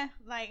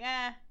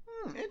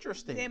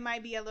 interesting. It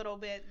might be a little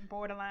bit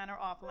borderline or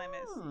off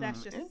limits.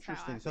 That's just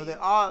interesting. So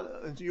there are,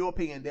 in your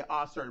opinion, there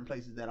are certain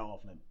places that are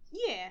off limits.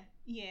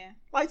 Yeah.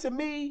 Like to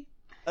me,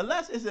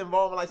 unless it's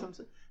involving like some,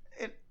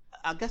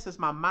 I guess it's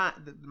my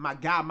mind, my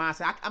guy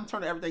mindset. I'm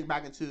turning everything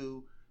back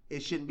into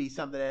it shouldn't be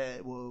something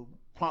that will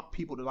prompt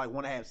people to like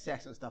want to have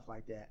sex and stuff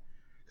like that.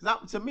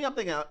 To me, I'm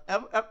thinking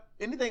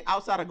anything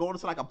outside of going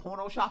to like a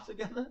porno shop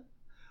together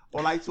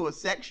or like to a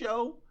sex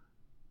show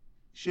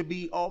should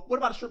be off. What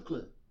about a strip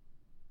club?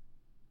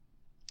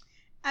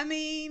 I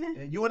mean,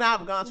 and you and I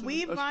have gone to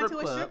we've gone to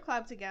a strip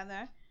club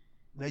together.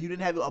 Now you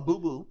didn't have a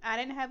boo-boo. I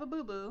didn't have a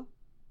boo-boo.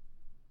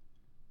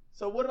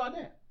 So what about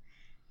that?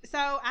 So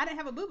I didn't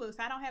have a boo-boo,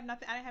 so I don't have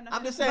nothing. I didn't have nothing.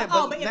 I'm just saying.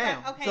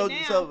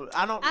 So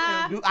I don't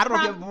know if you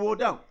have a boo or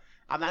don't.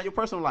 I'm not in your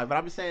personal life, but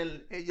I'm just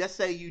saying. Let's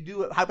say you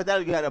do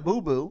hypothetically you had a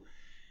boo-boo.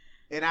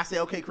 And I say,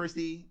 okay,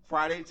 Christy,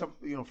 Friday's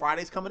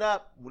coming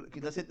up.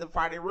 Let's hit the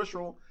Friday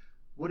ritual.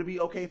 Would it be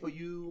okay for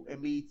you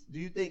and me? Do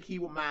you think he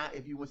would mind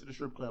if you went to the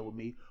strip club with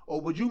me? Or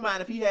would you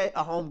mind if he had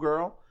a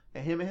homegirl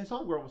and him and his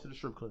homegirl went to the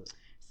strip club?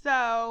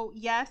 So,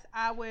 yes,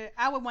 I would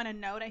want to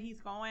know that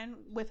he's going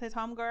with his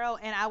homegirl.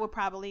 And I would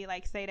probably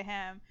like say to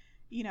him,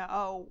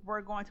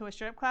 we're going to a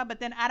strip club. But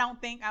then I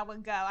don't think I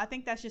would go. I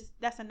think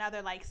that's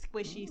another like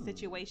squishy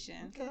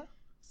situation. Okay.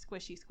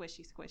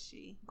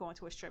 Squishy, going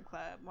to a strip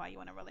club while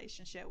you're in a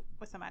relationship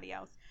with somebody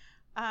else.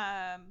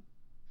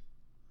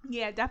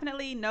 Yeah,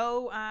 definitely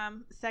no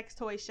sex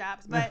toy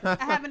shops. But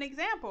I have an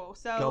example.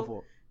 So, go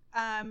for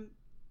it.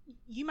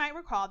 You might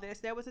recall this.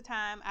 There was a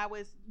time I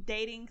was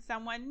dating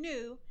someone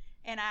new,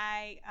 and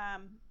I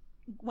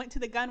went to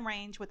the gun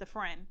range with a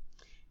friend,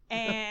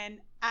 and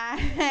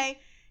I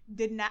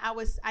did not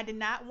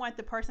want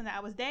the person that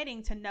I was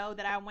dating to know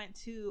that I went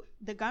to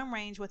the gun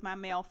range with my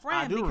male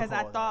friend because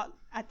I thought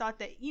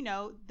that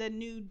the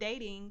new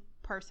dating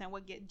person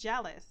would get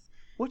jealous.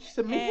 Which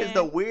to me is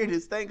the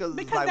weirdest thing because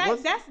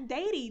that's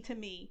datey to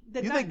me.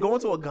 You think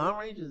going to a gun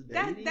range is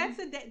datey?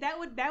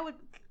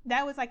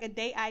 That was like a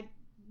date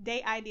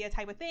idea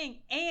type of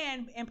thing,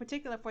 and in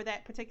particular for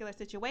that particular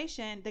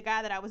situation, the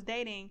guy that I was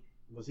dating,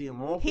 was he in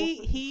law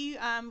enforcement? He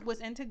was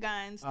into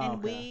guns,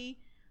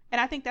 and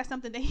I think that's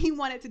something that he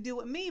wanted to do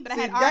with me, but I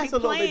had already planned. That's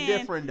a little bit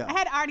different, though. I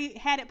had already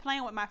had it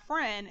planned with my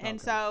friend, and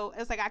so it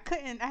was like I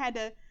had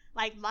to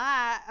like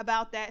lie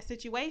about that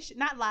situation.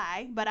 Not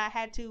lie, but I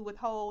had to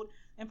withhold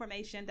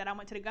information that I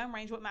went to the gun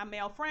range with my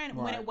male friend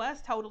when it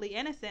was totally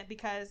innocent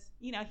because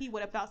he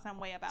would have felt some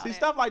way about it.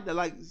 Stuff like that,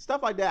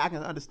 I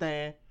can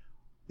understand.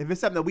 If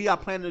it's something that we are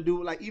planning to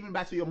do, like even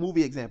back to your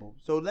movie example.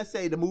 So let's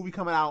say the movie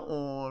coming out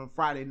on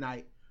Friday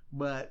night,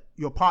 but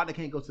your partner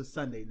can't go to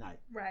Sunday night.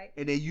 Right.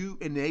 And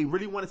they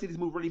really want to see this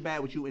movie really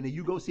bad with you, and then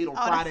you go see it on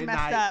Friday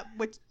night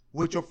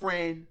with your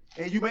friend,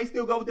 and you may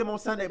still go with them on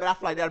Sunday, but I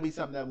feel like that'll be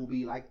something that will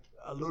be like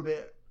a little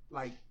bit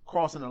like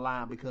crossing the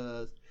line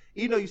because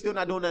even though you're still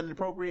not doing nothing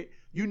inappropriate,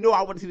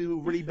 I want to see this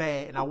movie really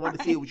bad, and I want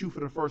to see it with you for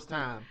the first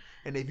time.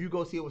 And if you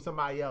go see it with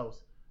somebody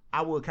else,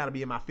 I would kind of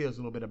be in my feels a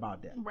little bit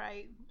about that.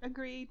 Right.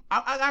 Agreed.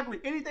 I agree.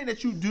 Anything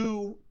that you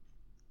do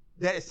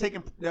that is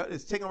taken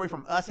away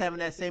from us having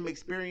that same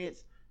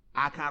experience,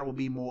 I kind of will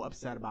be more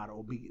upset about it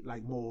or be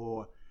like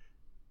more,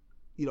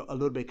 a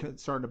little bit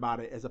concerned about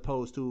it as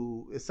opposed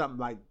to it's something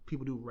like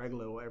people do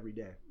regular or every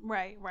day.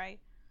 Right.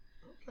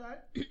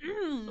 Okay.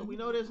 So we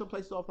know there's some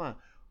places offline.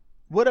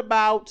 What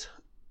about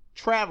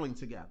traveling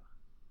together?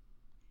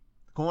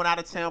 going out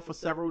of town for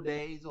several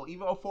days or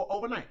even for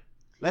overnight.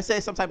 Let's say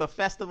some type of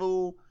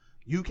festival,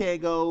 you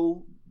can't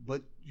go,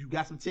 but you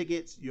got some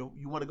tickets. You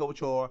want to go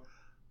with your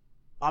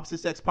opposite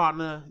sex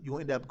partner. You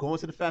end up going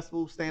to the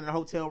festival, staying in a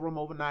hotel room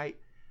overnight.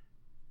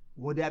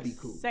 Would that be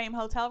cool? Same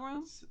hotel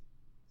room?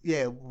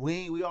 Yeah,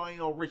 we all ain't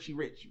no Richie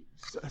Rich.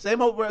 Same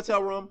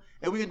hotel room,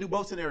 and we can do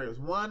both scenarios.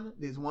 One,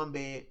 there's one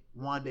bed.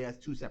 One, there's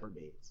two separate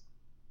beds.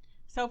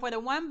 So for the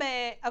one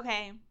bed,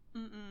 okay.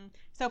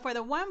 So for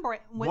the one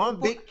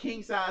big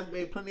king size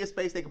bed, plenty of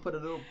space. They can put a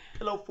little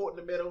pillow fort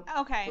in the middle.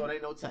 Okay. So there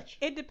ain't no touch.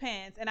 It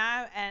depends, and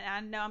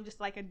I know I'm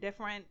just like a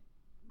different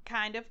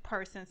kind of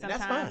person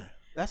sometimes. And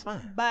that's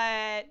fine.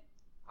 But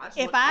I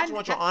just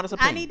want your honest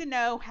opinion. I need to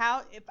know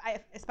how,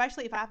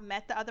 especially if I've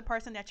met the other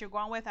person that you're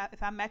going with,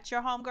 if I met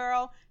your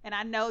homegirl and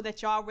I know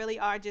that y'all really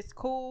are just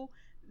cool,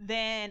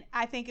 then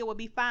I think it would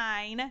be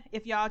fine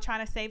if y'all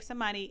trying to save some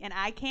money and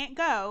I can't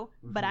go,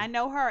 but I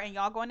know her and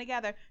y'all going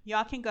together,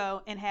 y'all can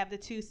go and have the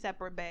two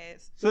separate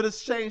beds. So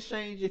does change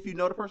if you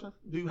know the person?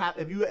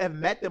 If you have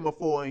met them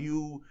before and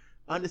you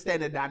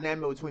understand the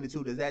dynamic between the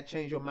two, does that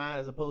change your mind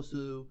as opposed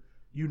to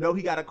he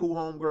got a cool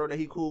homegirl that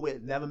he cool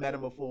with, never met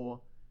him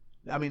before?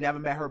 I mean, never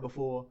met her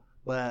before,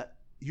 but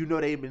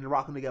they've been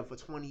rocking together for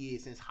 20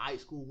 years since high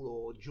school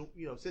or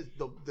since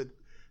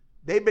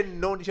they've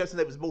been knowing each other since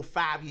they was both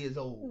 5 years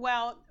old.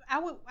 Well,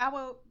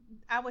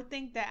 I would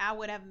think that I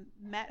would have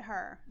met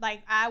her.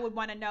 Like, I would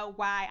want to know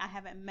why I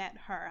haven't met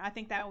her. I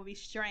think that would be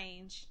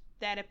strange.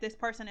 That if this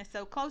person is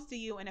so close to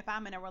you, and if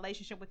I'm in a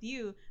relationship with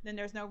you, then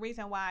there's no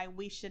reason why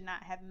we should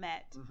not have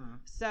met.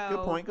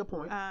 So good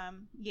point.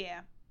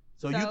 Yeah.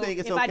 So you think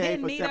it's okay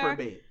for separate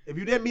bed? If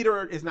you didn't meet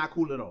her, it's not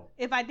cool at all.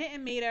 If I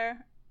didn't meet her,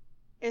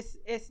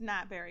 it's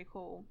not very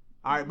cool.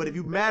 All right, but if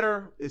you met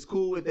her, it's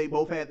cool if they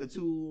both had the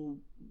two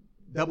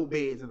double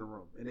beds in the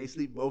room and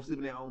they both sleep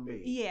in their own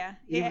bed. Yeah.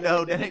 Even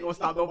though that ain't gonna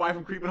stop nobody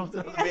from creeping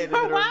onto the other bed.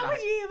 Why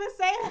would you even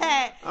say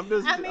that? I'm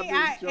just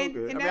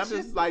joking. I'm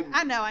just like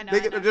I know.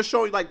 They're just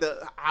showing like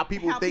how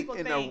people think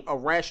in a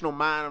rational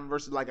mind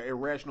versus like an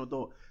irrational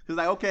thought. Because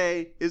like,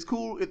 okay, it's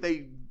cool if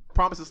they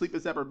promise to sleep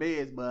in separate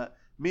beds, but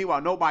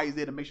meanwhile, nobody's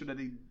there to make sure that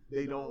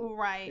they don't.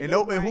 Right. And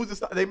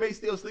they may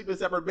still sleep in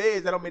separate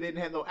beds. That don't mean they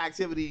didn't have no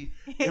activity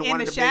in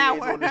one of the shower.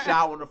 beds, on the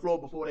shower, on the floor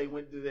before they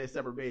went to their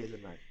separate beds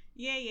at night.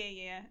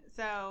 Yeah.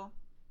 So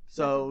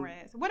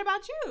what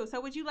about you?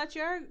 So would you let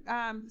your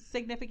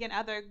significant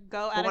other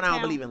go out of town? I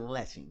don't believe in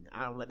letting.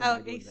 I don't let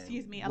them. Oh,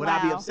 excuse me. Would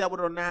I be upset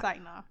with it or not?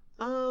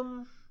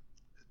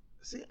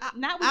 See, I've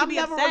never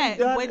really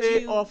done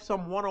it off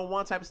some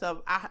one-on-one type of stuff.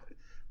 I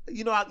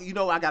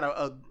got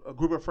a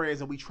group of friends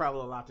and we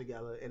travel a lot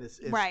together, and it's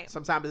right.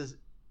 Sometimes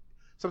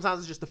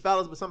it's just the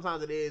fellas, but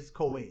sometimes it is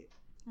co-ed.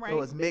 Right.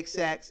 So it's mixed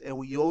sex, and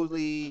we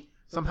usually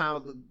somehow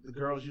the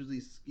girls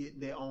usually get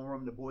their own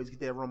room, the boys get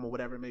their room, or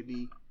whatever it may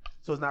be.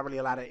 So it's not really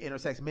a lot of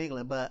intersex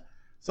mingling. But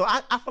so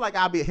I feel like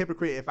I'd be a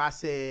hypocrite if I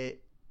said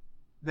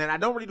that I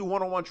don't really do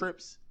one-on-one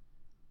trips.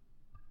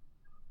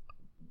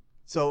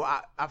 So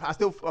I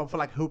still feel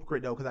like a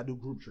hypocrite though, because I do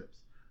group trips.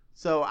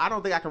 So I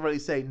don't think I can really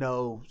say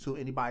no to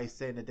anybody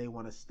saying that they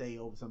want to stay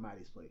over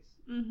somebody's place.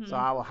 So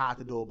I will have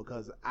to do it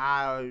because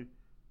I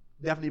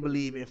definitely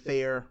believe in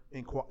fair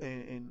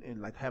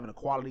and like having a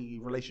quality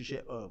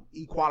relationship,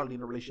 equality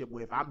in a relationship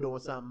where if I'm doing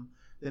something,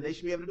 then they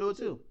should be able to do it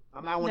too.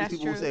 I'm not one of these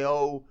people who say,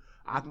 oh,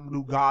 I can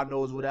do God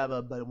knows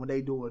whatever, but when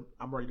they do it,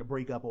 I'm ready to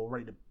break up or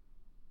ready to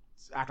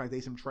act like they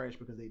some trash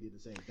because they did the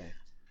same thing.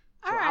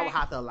 So I would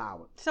have to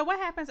allow it. So what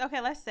happens?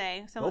 Okay, let's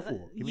say Go for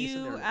it. Give me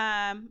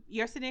a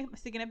your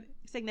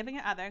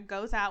significant other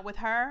goes out with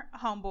her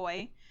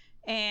homeboy,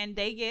 and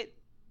they get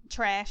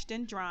trashed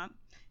and drunk,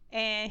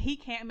 and he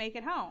can't make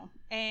it home,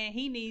 and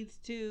he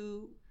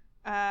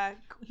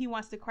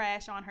wants to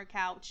crash on her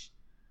couch.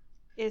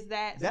 Is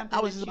that something?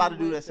 I was just about to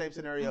do that same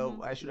scenario.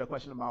 I asked you that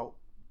question about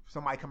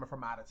somebody coming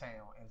from out of town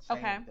and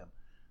staying with them.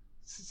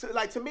 So,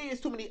 like, to me, it's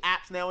too many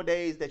apps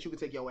nowadays that you can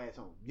take your ass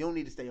home. You don't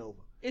need to stay over.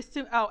 It's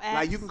too apps.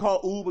 Like, you can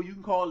call Uber, you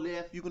can call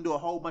Lyft, you can do a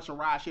whole bunch of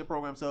ride share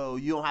programs, so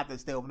you don't have to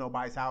stay over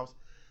nobody's house.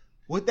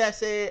 With that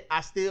said,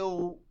 I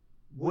still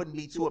wouldn't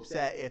be too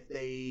upset if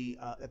they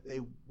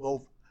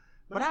both.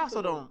 But I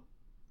also don't.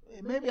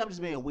 Maybe I'm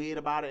just being weird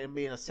about it and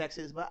being a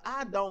sexist, but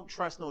I don't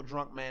trust no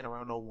drunk man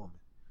around no woman.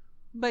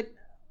 But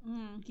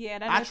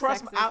that I is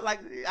trust.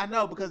 sexist. I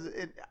know because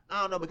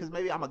I don't know because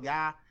maybe I'm a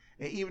guy.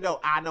 And even though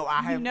I know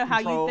I have how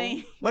control, you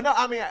think. But no,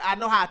 I mean, I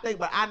know how I think,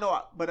 but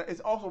but it's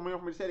also weird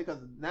for me to say it because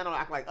now I don't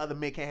act like other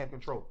men can't have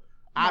control.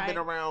 I've been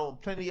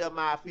around plenty of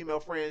my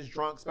female friends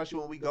drunk, especially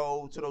when we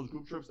go to those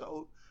group trips.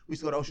 We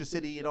used to go to Ocean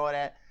City and all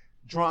that,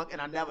 drunk, and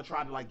I never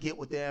tried to like get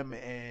with them.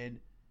 And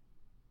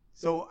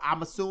so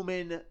I'm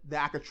assuming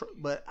that I could,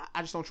 but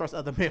I just don't trust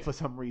other men for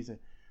some reason.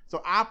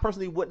 So I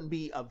personally wouldn't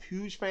be a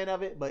huge fan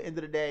of it, but end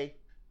of the day,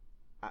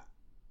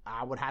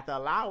 I would have to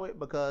allow it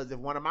because if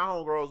one of my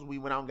homegirls, we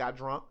went out and got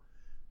drunk,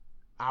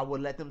 I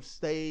would let them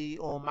stay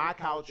on my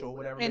couch or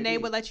whatever. And they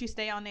would let you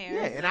stay on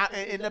theirs. Yeah,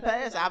 and in the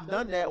past, I've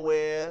done that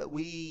where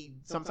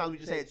sometimes we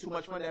just had too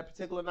much fun that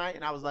particular night,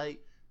 and I was like,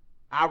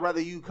 I'd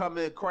rather you come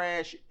and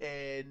crash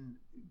and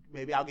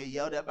maybe I'll get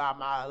yelled at by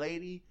my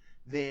lady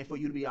than for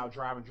you to be out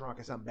driving drunk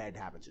and something bad to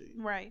happen to you.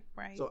 Right.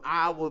 So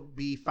I would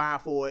be fine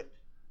for it,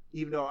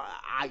 even though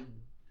I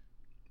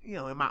you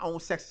know, in my own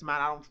sexist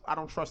mind, I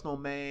don't trust no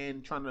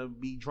man trying to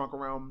be drunk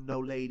around no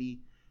lady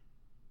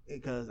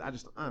because I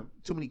just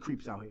too many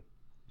creeps out here.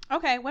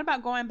 Okay, what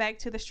about going back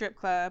to the strip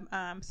club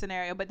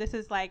scenario? But this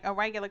is like a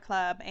regular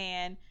club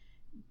and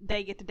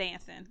they get to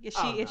dancing. Is she?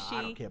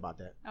 I don't care about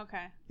that.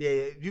 Okay.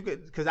 Yeah, you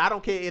could, because I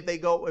don't care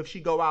if she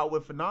go out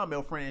with a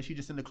non-male friend, she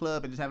just in the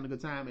club and just having a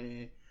good time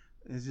and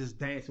is just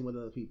dancing with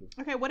other people.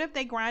 Okay, what if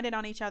they grinded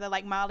on each other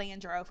like Molly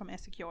and Dro from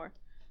Insecure?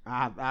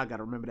 I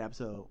gotta remember that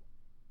episode.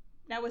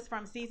 That was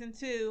from season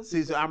 2.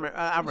 I remember.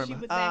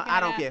 I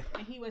don't care.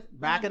 And he was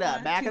back it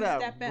up,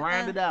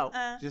 grind it out.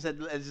 Just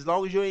as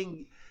long as you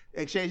ain't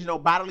exchanging no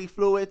bodily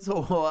fluids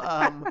or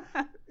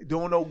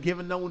doing no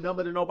giving no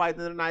number to nobody at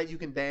the end of the night, you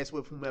can dance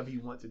with whomever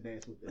you want to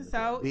dance with.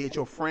 So be it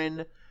your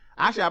friend.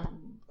 Actually,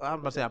 I'm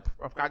gonna say I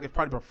could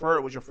probably prefer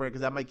it with your friend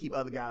because that might keep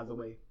other guys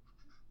away.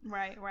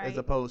 Right. As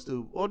opposed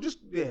to, or just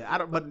I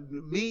don't. But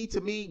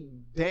to me,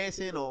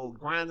 dancing or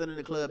grinding in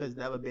the club has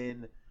never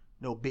been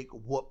no big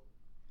whoop.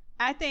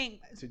 I think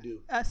to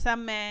do.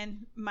 Some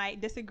men might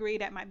disagree.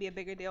 That might be a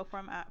bigger deal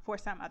for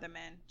some other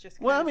men. Just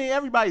well, I mean,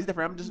 everybody's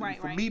different. I'm just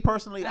for me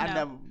personally, I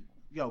never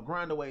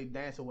grind away,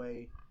 dance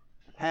away,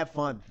 have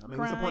fun. I mean,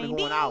 what's the point of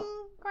going out?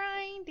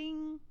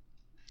 Grinding.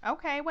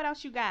 Okay, what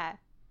else you got?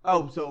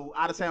 Oh, so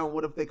out of town.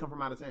 What if they come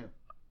from out of town?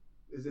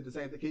 Is it the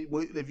same thing?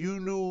 If you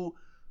knew,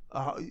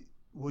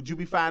 would you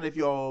be fine if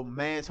your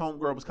man's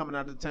homegirl was coming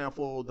out of town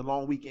for the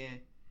long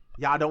weekend?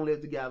 Y'all don't live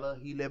together.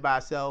 He live by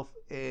himself,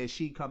 and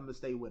she come to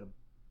stay with him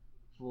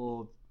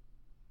for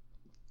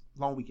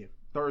long weekend,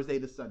 Thursday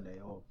to Sunday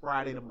or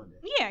Friday to Monday.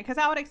 Yeah, because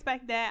I would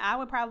expect that I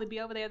would probably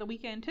be over there the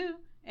weekend too,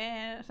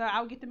 and so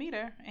I would get to meet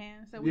her.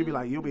 And so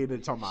you'll be there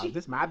talking about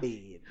this. My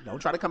bed. Don't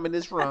try to come in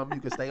this room.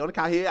 You can stay on the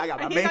couch here. I got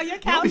my bed. Your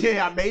couch.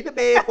 Yeah, I made the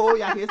bed for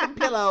you. Here's some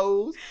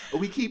pillows.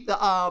 We keep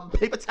the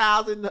paper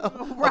towels in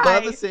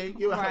above the sink.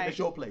 It's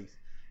your place.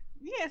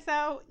 Yeah,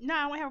 so no,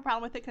 I wouldn't have a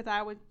problem with it because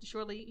I would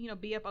surely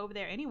be up over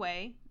there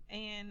anyway,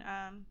 and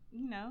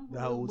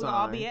we'll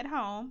all be at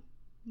home.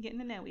 Getting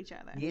to know each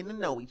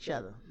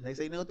other. They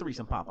say no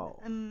threesome pop off.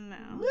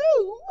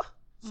 No.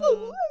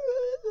 So.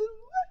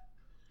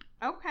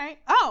 Okay.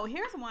 Oh,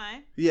 here's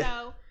one. Yeah.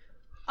 So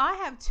I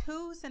have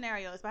 2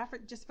 scenarios, but I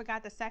just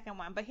forgot the second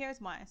one. But here's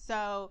one.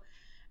 So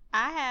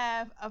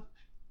I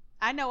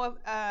know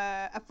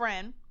a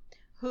friend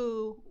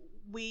who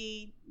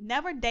we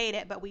never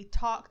dated, but we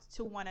talked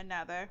to one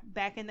another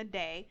back in the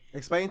day.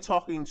 Explain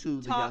talking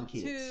to the young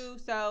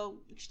kids. So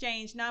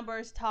exchange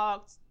numbers,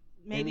 talked,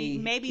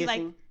 maybe kissing?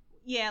 like.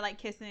 Yeah, like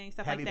kissing,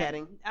 stuff Happy like that.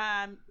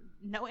 Patting?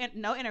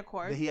 No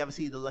intercourse. Did he ever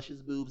see the luscious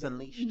boobs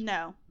unleashed?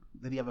 No.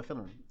 Did he ever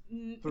film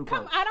them?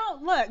 I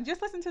don't look.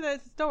 Just listen to the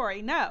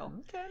story. No.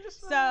 Okay,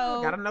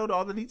 gotta know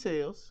all the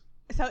details.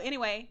 So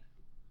anyway,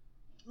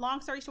 long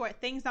story short,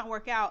 things don't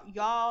work out.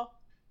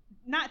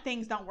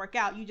 Things don't work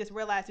out. You just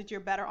realize that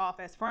you're better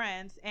off as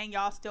friends, and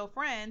y'all still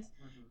friends.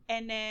 Mm-hmm.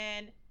 And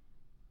then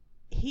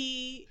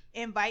he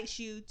invites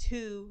you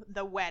to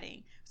the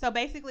wedding. So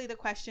basically the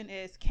question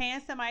is,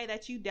 can somebody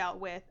that you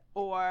dealt with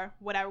or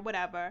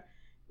whatever,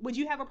 would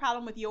you have a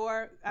problem with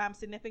your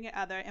significant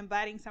other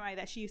inviting somebody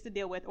that she used to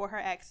deal with or her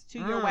ex to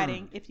your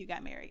wedding if you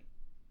got married?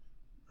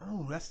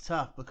 Oh, that's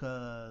tough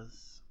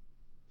because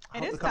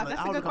it is tough.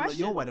 That's a good question. To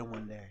your wedding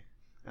one day,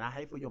 and I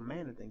hate for your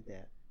man to think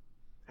that.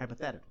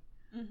 Hypothetically.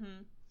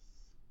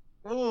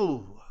 Mm-hmm.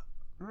 Ooh.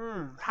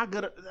 How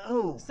good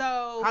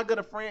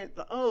a friend?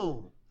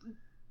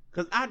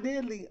 Because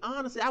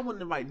honestly, I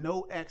wouldn't invite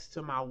no ex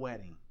to my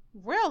wedding.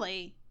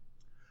 Really?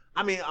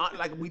 I mean,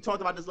 like we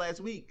talked about this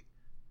last week,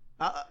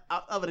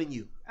 other than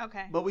you.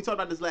 Okay. But we talked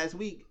about this last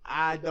week.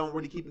 I don't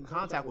really keep in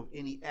contact with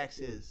any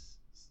exes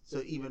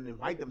to even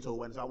invite them to a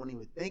wedding, so I wouldn't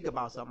even think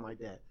about something like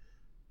that.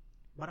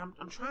 But I'm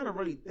trying to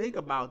really think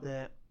about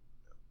that.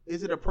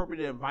 Is it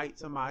appropriate to invite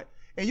somebody?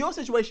 In your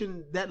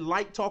situation, that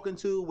like talking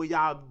to where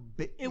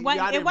it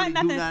wasn't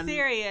nothing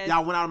serious.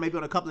 Y'all went out maybe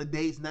on a couple of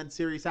dates, nothing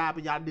serious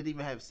happened. Y'all didn't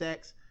even have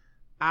sex.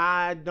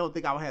 I don't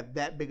think I would have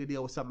that big a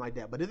deal with something like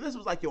that. But if this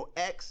was like your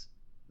ex,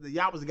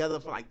 y'all was together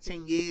for like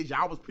 10 years,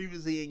 y'all was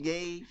previously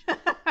engaged,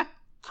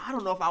 I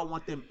don't know if I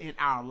want them in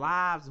our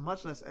lives,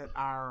 much less at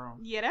our...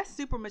 Yeah, that's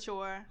super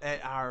mature.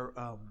 At our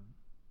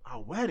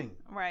wedding.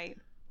 Right.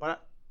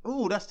 But,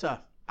 that's tough.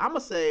 I'm going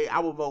to say I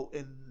would vote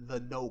in the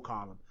no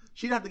column.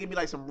 She'd have to give me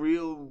like some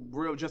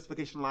real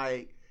justification,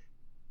 like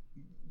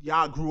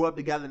y'all grew up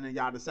together and then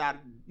y'all decided,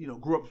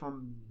 grew up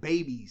from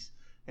babies.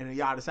 And then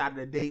y'all decided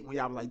to date when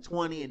y'all was like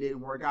 20 and it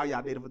didn't work out.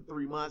 Y'all dated for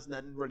 3 months.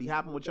 Nothing really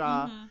happened with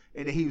y'all. Mm-hmm.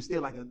 And then he was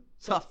still like a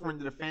tough friend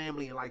to the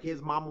family. And like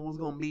his mama was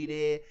going to be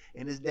there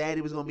and his daddy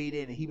was going to be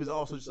there. And he was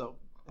also just a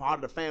part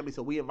of the family.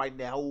 So we invited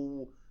that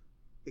whole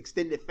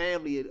extended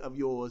family of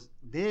yours.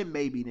 Then.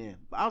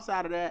 But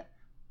outside of that,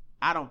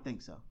 I don't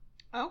think so.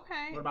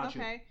 Okay. What about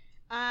you?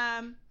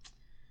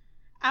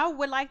 I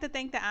would like to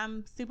think that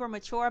I'm super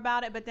mature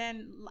about it, but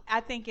then I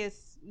think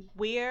it's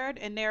weird,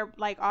 and there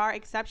like are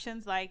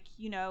exceptions. Like,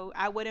 you know,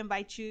 I would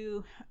invite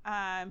you,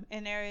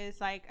 and there is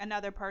like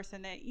another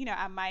person that, you know,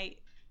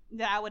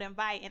 I would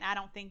invite, and I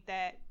don't think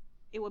that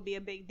it would be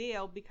a big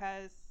deal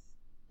because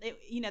it,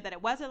 you know, that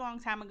it was a long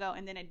time ago,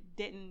 and then it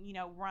didn't, you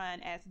know,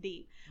 run as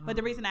deep. But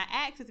the reason I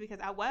asked is because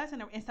I was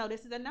and so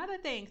this is another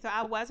thing. So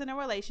I was in a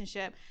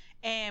relationship,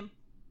 and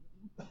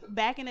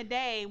back in the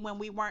day when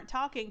we weren't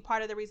talking,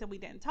 part of the reason we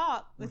didn't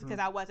talk was because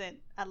I wasn't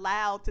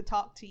allowed to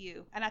talk to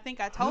you. And I think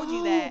I told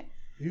you that.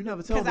 You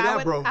never told me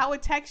that, bro. I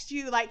would text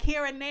you like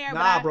here and there.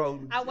 Nah, but bro.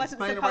 I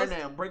wasn't Explain supposed it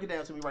right now. Break it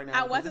down to me right now.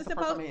 I wasn't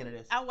supposed.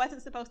 This. I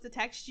wasn't supposed to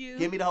text you.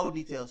 Give me the whole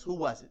details. Who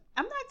was it?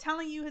 I'm not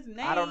telling you his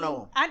name. I don't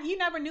know him. You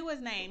never knew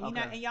his name. You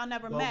know, and y'all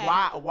never met.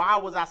 Why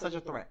was I such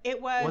a threat?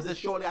 It was. Was it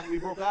shortly after we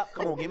broke up?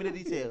 Come on, give me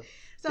the details.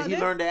 So Did he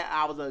learn that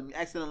I was an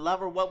excellent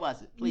lover? What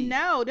was it? Please.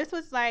 No, this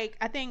was like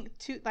I think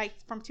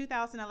from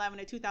 2011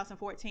 to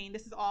 2014.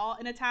 This is all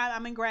in a time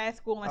I'm in grad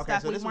school and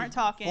stuff. So we weren't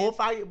talking. 4 or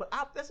 5 years,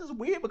 but this is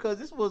weird because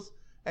this was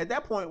at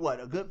that point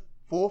a good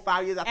 4 or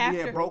 5 years after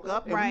we had broke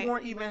up, and we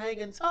weren't even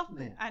hanging tough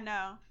then. I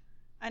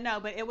know,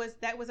 but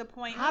that was a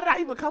point. How did I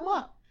even come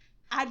up?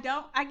 I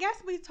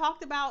guess we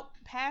talked about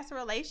past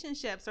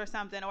relationships or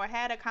something, or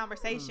had a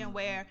conversation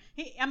where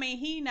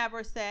he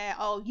never said,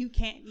 "Oh, you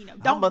can't, you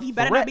better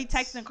not be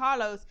texting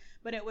Carlos."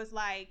 But it was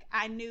like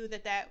I knew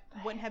that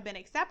wouldn't have been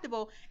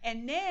acceptable.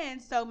 And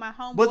then so my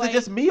homeboy. Was it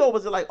just me, or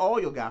was it like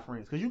all your guy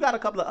friends? Because you got a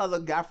couple of other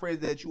guy friends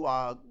that you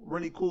are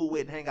really cool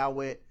with, and hang out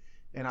with,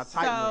 and are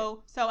tight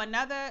with. So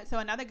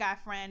another guy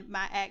friend,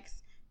 my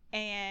ex,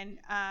 and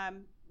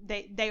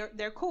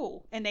they're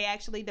cool, and they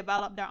actually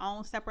developed their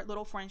own separate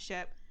little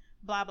friendship.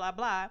 Blah blah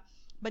blah.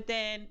 But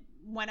then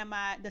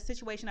the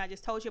situation I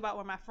just told you about,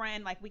 where my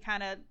friend, like we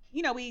kind of,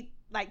 we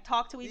like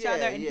talked to each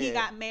other, and he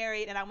got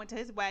married, and I went to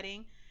his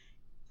wedding.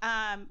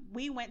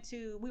 We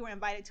were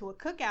invited to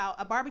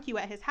a barbecue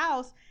at his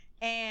house,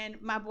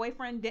 and my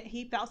boyfriend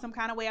he felt some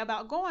kind of way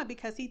about going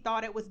because he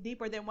thought it was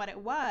deeper than what it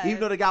was. Even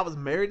though the guy was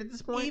married at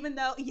this point.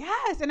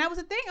 Yes, and that was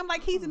the thing. I'm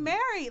like, he's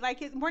married. Like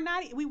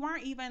we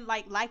weren't even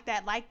like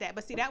that.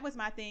 But see, that was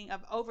my thing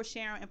of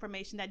oversharing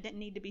information that didn't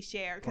need to be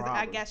shared, because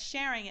I guess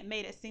sharing it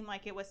made it seem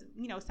like it was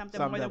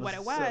something more than what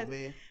it was.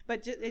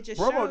 But it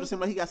just Bro just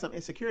seemed like he got some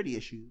insecurity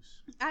issues.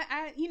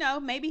 I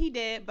maybe he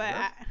did, but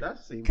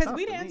because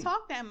we didn't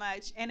talk that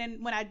much, and then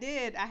when I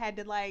did, I had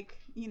to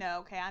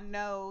okay, I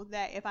know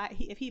that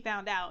if he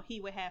found out, he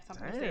would have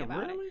something to say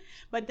about it.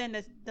 But then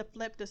to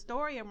flip the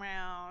story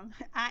around,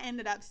 I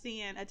ended up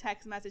seeing a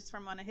text message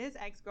from one of his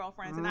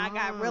ex-girlfriends, and I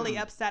got really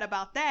upset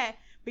about that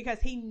because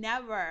he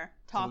never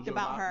talked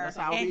about her,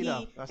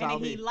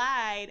 and he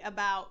lied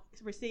about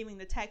receiving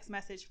the text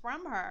message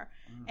from her,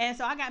 and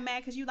so I got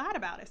mad because you lied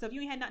about it. So if you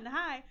ain't had nothing to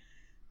hide,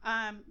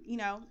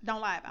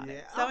 don't lie about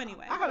it. So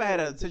anyway, I haven't had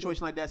a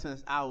situation like that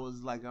since I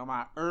was like in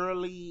my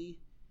early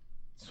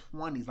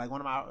 20s, like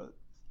one of my,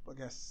 I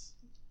guess,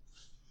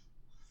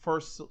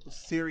 first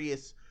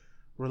serious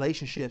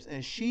relationships,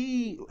 and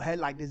she had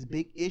like this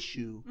big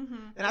issue,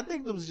 and I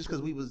think it was just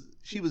because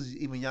she was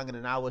even younger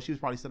than I was. She was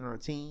probably still in her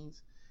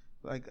teens,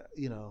 like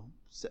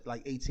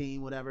like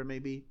 18, whatever it may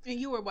be. And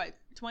you were what,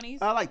 20s?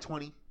 Like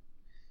 20,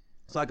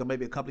 so like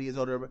maybe a couple of years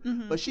older.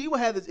 But she would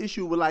have this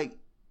issue with like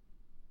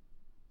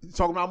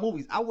talking about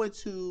movies. I went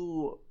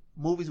to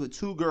movies with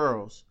 2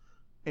 girls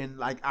in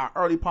like our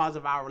early parts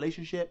of our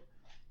relationship.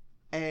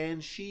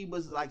 And she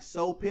was like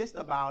so pissed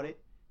about it,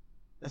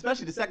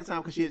 especially the second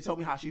time, because she had told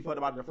me how she felt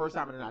about it the first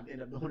time, and then I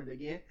ended up doing it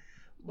again.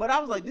 But I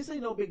was like, this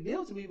ain't no big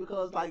deal to me,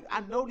 because like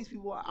I know these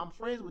people, I'm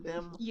friends with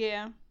them.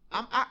 Yeah.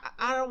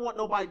 I don't want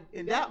nobody,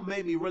 and that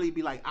made me really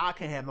be like, I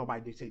can't have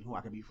nobody dictating who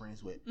I can be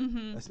friends with,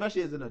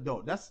 especially as an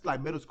adult. That's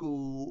like middle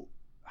school,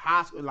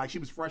 high school. Like she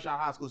was fresh out of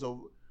high school,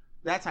 so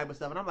that type of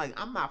stuff. And I'm like,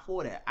 I'm not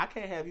for that. I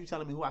can't have you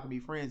telling me who I can be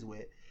friends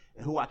with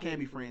and who I can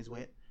be friends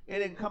with, and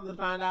then come to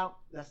find out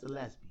that's the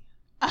lesbian.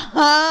 She was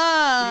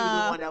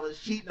the one that was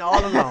cheating all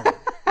along.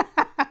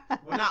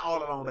 Well, not all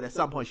along, but at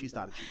some point she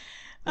started cheating.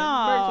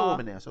 Married to a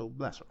woman now, so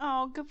bless her.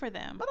 Oh, good for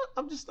them. But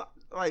I'm just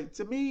like,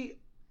 to me,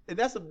 and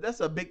that's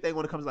a big thing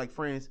when it comes to like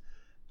friends.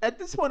 At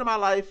this point in my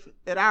life,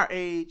 at our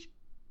age,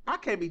 I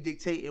can't be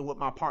dictating what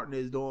my partner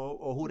is doing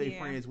or who they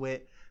friends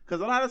with, because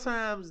a lot of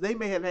times they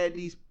may have had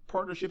these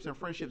partnerships and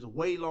friendships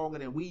way longer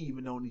than we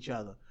even known each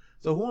other.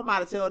 So who am I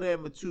to tell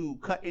them to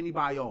cut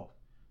anybody off?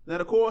 Then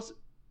of course,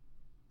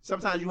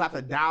 sometimes you have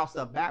to dial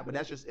stuff back, but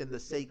that's just in the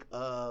sake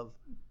of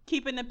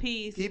keeping the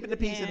peace.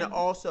 And then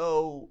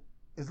also,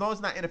 as long as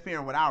it's not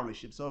interfering with our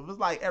relationship. So if it's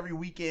like every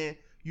weekend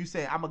you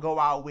say, I'm going to go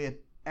out with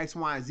X,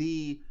 Y, and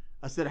Z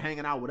instead of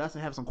hanging out with us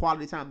and have some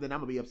quality time, then I'm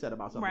going to be upset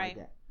about something like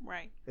that.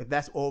 Right. If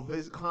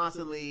it's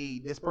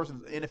constantly this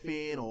person's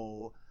interfering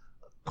or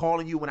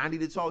calling you when I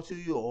need to talk to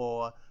you,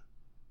 or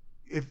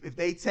if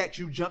they text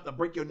you, jump to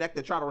break your neck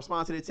to try to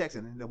respond to their text,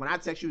 and when I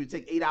text you, it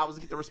take 8 hours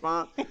to get the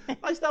response,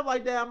 like stuff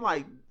like that. I'm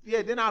like,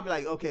 then I'll be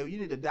like, okay, well, you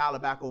need to dial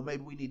it back, or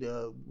maybe we need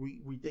to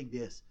rethink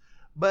this.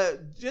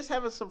 But just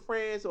having some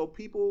friends or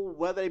people,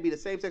 whether they be the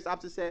same sex,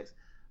 opposite sex,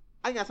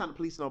 I ain't got time to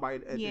police nobody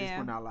at this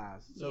point in our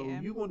lives. So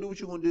Yeah. you gonna do what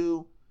you gonna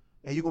do,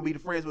 and you gonna be the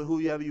friends with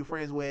whoever you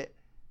friends with,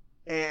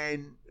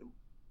 and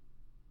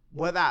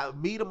whether I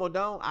meet them or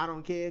don't, I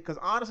don't care. Because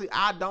honestly,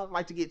 I don't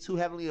like to get too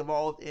heavily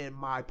involved in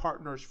my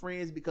partner's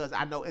friends because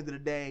I know at the end of the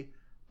day,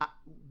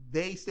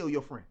 they still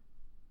your friend.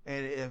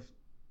 And if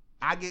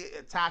I get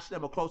attached to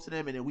them or close to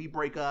them and then we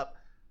break up,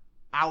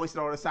 I always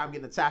spend all this time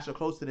getting attached or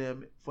close to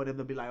them for them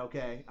to be like,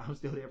 okay, I'm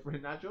still their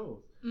friend, not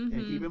yours. And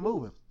keep it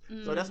moving.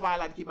 So that's why I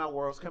like to keep my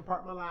worlds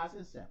compartmentalized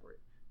and separate.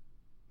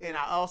 And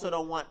I also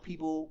don't want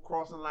people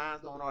crossing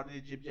lines, doing all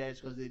the jib jabs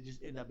because they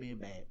just end up being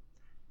bad.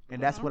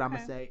 And that's what I'm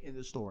going to say in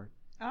the story.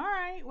 All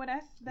right. Well,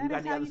 that you got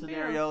is any how other you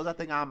scenarios? feel. I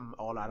think I'm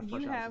all out of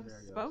fresh You have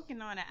scenarios.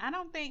 spoken on it. I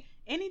don't think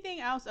anything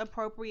else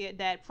appropriate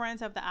that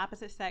friends of the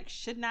opposite sex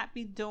should not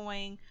be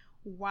doing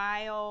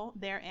while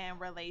they're in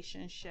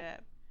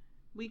relationship.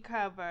 We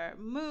cover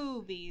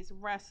movies,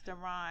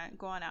 restaurant,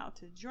 going out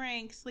to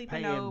drink,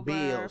 sleeping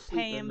over,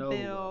 paying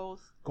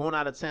bills, going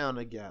out of town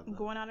together,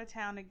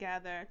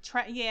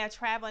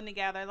 traveling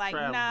together. Like,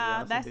 traveling,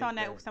 nah, that's on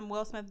that thing. Some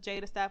Will Smith,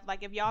 Jada stuff.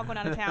 Like, if y'all going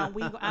out of town,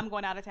 I'm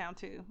going out of town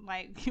too.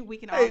 Like, we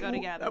can all go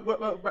together.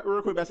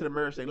 Real quick, back to the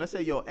marriage thing. Let's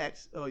say your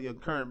ex or your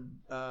current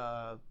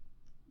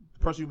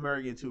person you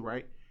married into,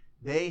 right?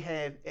 They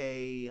have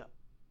a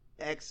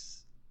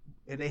ex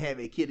and they have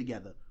a kid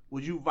together.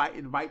 Would you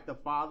invite the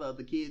father of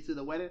the kid to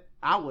the wedding?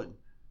 I wouldn't.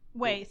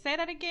 Wait, say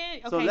that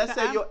again. Okay, so let's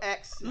say your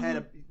ex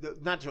had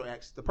not your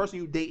ex, the person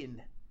you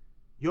dating,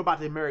 you're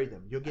about to marry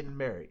them. You're getting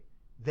married.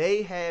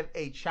 They have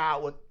a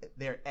child with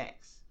their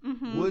ex.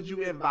 Would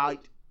you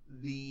invite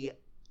the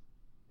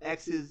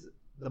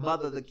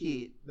mother of the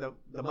kid to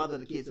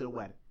the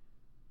wedding?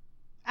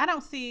 I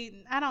don't think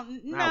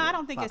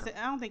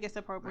it's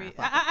appropriate.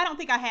 I don't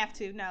think I have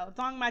to. No, as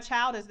long as my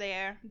child is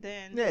there,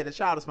 then the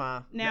child is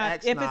fine. Now,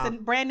 if it's a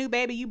brand new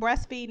baby, you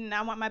breastfeeding, and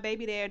I want my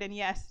baby there, then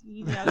yes,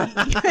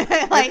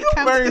 like you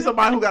marry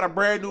somebody who got a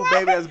brand new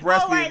baby that's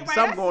breastfeeding,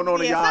 something going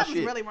on in y'all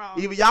shit. Really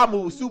wrong. Either y'all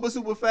move super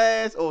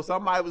fast, or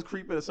somebody was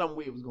creeping, or something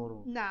weird was going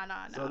on. No.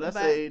 So let's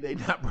say they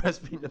not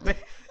breastfeeding the baby.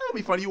 That'd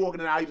be funny. You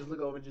walking in the aisle, you just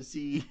look over and just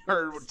see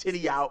her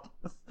titty out,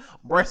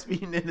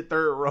 breastfeeding in the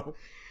third row.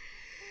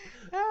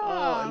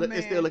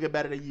 It's still looking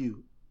better than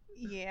you.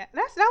 Yeah,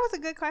 that was a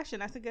good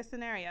question. That's a good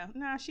scenario.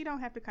 No, she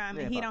don't have to come,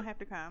 and he don't have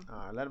to come.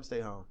 All right, let him stay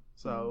home.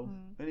 So,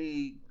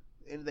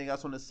 anything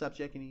else on the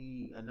subject?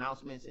 Any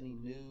announcements? Any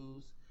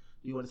news?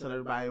 You want to tell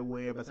everybody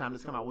where by the time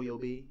this come out, where you'll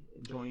be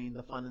enjoying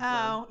the fun and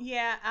sun? Oh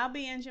yeah, I'll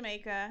be in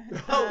Jamaica.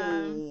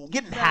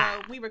 Getting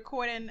high. We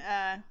recording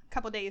a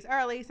couple days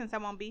early since I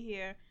won't be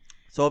here.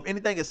 So if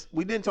anything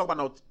we didn't talk about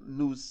no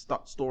news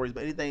stories,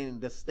 but anything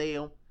that's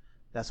stale,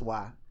 that's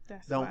why.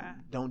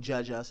 Don't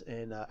judge us,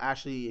 and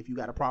actually, if you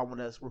got a problem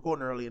with us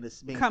recording early and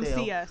this being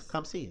stale,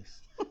 come see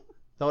us.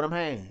 Throw them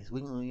hands.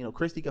 We can,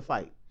 Christy can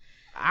fight.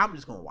 I'm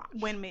just gonna watch.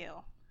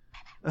 Windmill.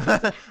 We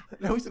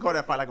used to call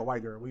that fight like a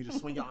white girl. We just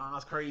swing your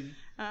arms crazy.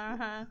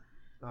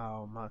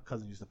 Oh, my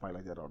cousin used to fight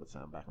like that all the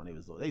time back when they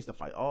was little. They used to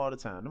fight all the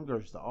time. Them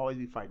girls used to always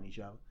be fighting each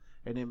other,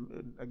 and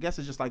then I guess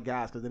it's just like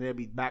guys because then they'll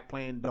be back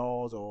playing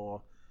dolls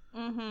or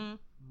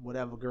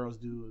whatever girls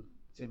do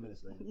 10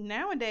 minutes later.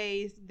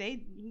 Nowadays,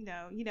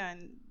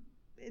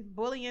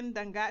 bullying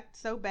done got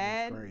so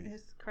bad.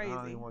 It's crazy. I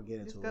don't even want to get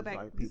into it. Just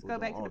go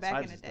back to the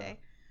back in the day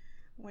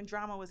when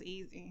drama was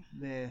easy.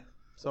 Yeah.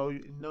 So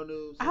no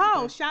news.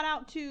 Oh, shout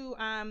out to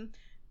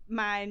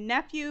my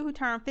nephew who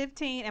turned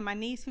 15 and my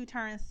niece who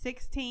turned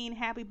 16.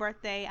 Happy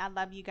birthday. I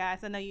love you guys.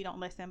 I know you don't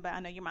listen, but I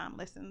know your mom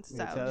listens.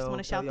 So just want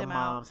to shout them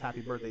out. Moms,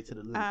 happy birthday to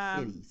the little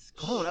kitties.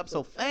 Growing up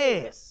so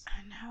fast.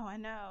 I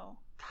know.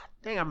 God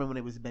dang, I remember when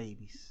they was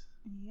babies.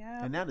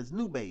 Yeah. And now there's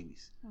new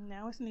babies.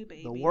 Now it's new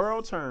babies. The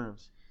world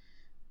turns.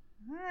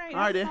 All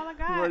right, that's all I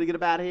got. You ready to get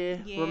up out of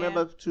here? Yeah.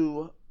 Remember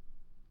to,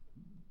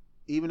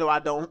 even though I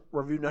don't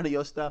review none of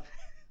your stuff,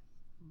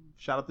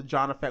 shout out to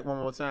John Effect one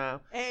more time.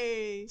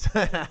 Hey.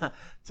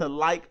 To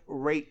like,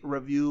 rate,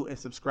 review, and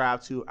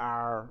subscribe to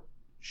our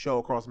show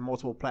across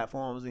multiple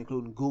platforms,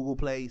 including Google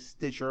Play,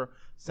 Stitcher,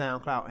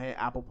 SoundCloud, and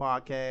Apple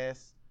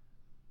Podcasts.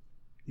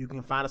 You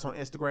can find us on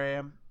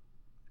Instagram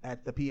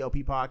at the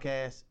PLP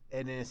Podcast,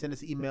 and then send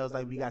us emails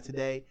like we got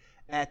today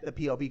at the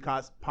PLP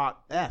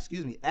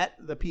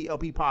at the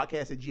PLP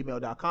Podcast at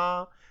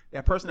gmail.com.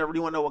 That person that really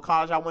want to know what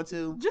college I went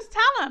to, just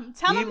tell them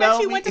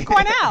that you went to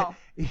Cornell.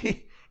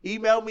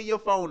 Email me your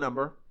phone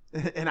number,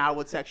 and I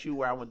will text you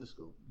where I went to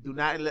school.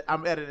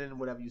 I'm editing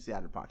whatever you say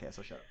out of the podcast,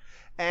 so shut up.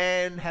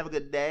 And have a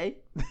good day,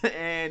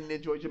 and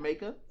enjoy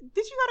Jamaica.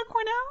 Did you go to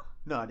Cornell?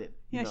 No, I didn't.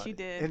 Yes, you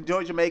did.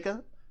 Enjoy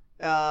Jamaica.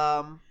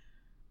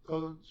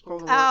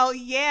 Oh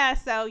yeah,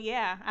 so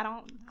yeah,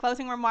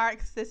 closing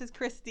remarks. This is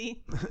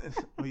Christy.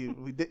 You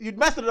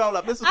messed it all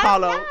up. This is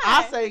Carlos.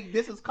 I say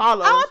this is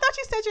Carlos. Oh, I thought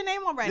you said your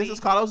name already. This is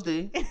Carlos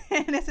D.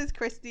 And this is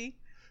Christy.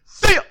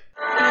 See ya.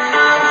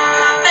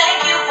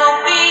 Thank you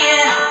for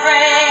being a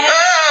friend.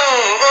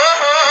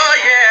 Oh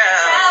yeah.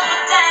 Travel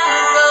down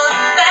the road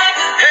back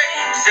again.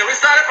 Hey, so we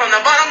started from the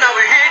bottom, now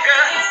we're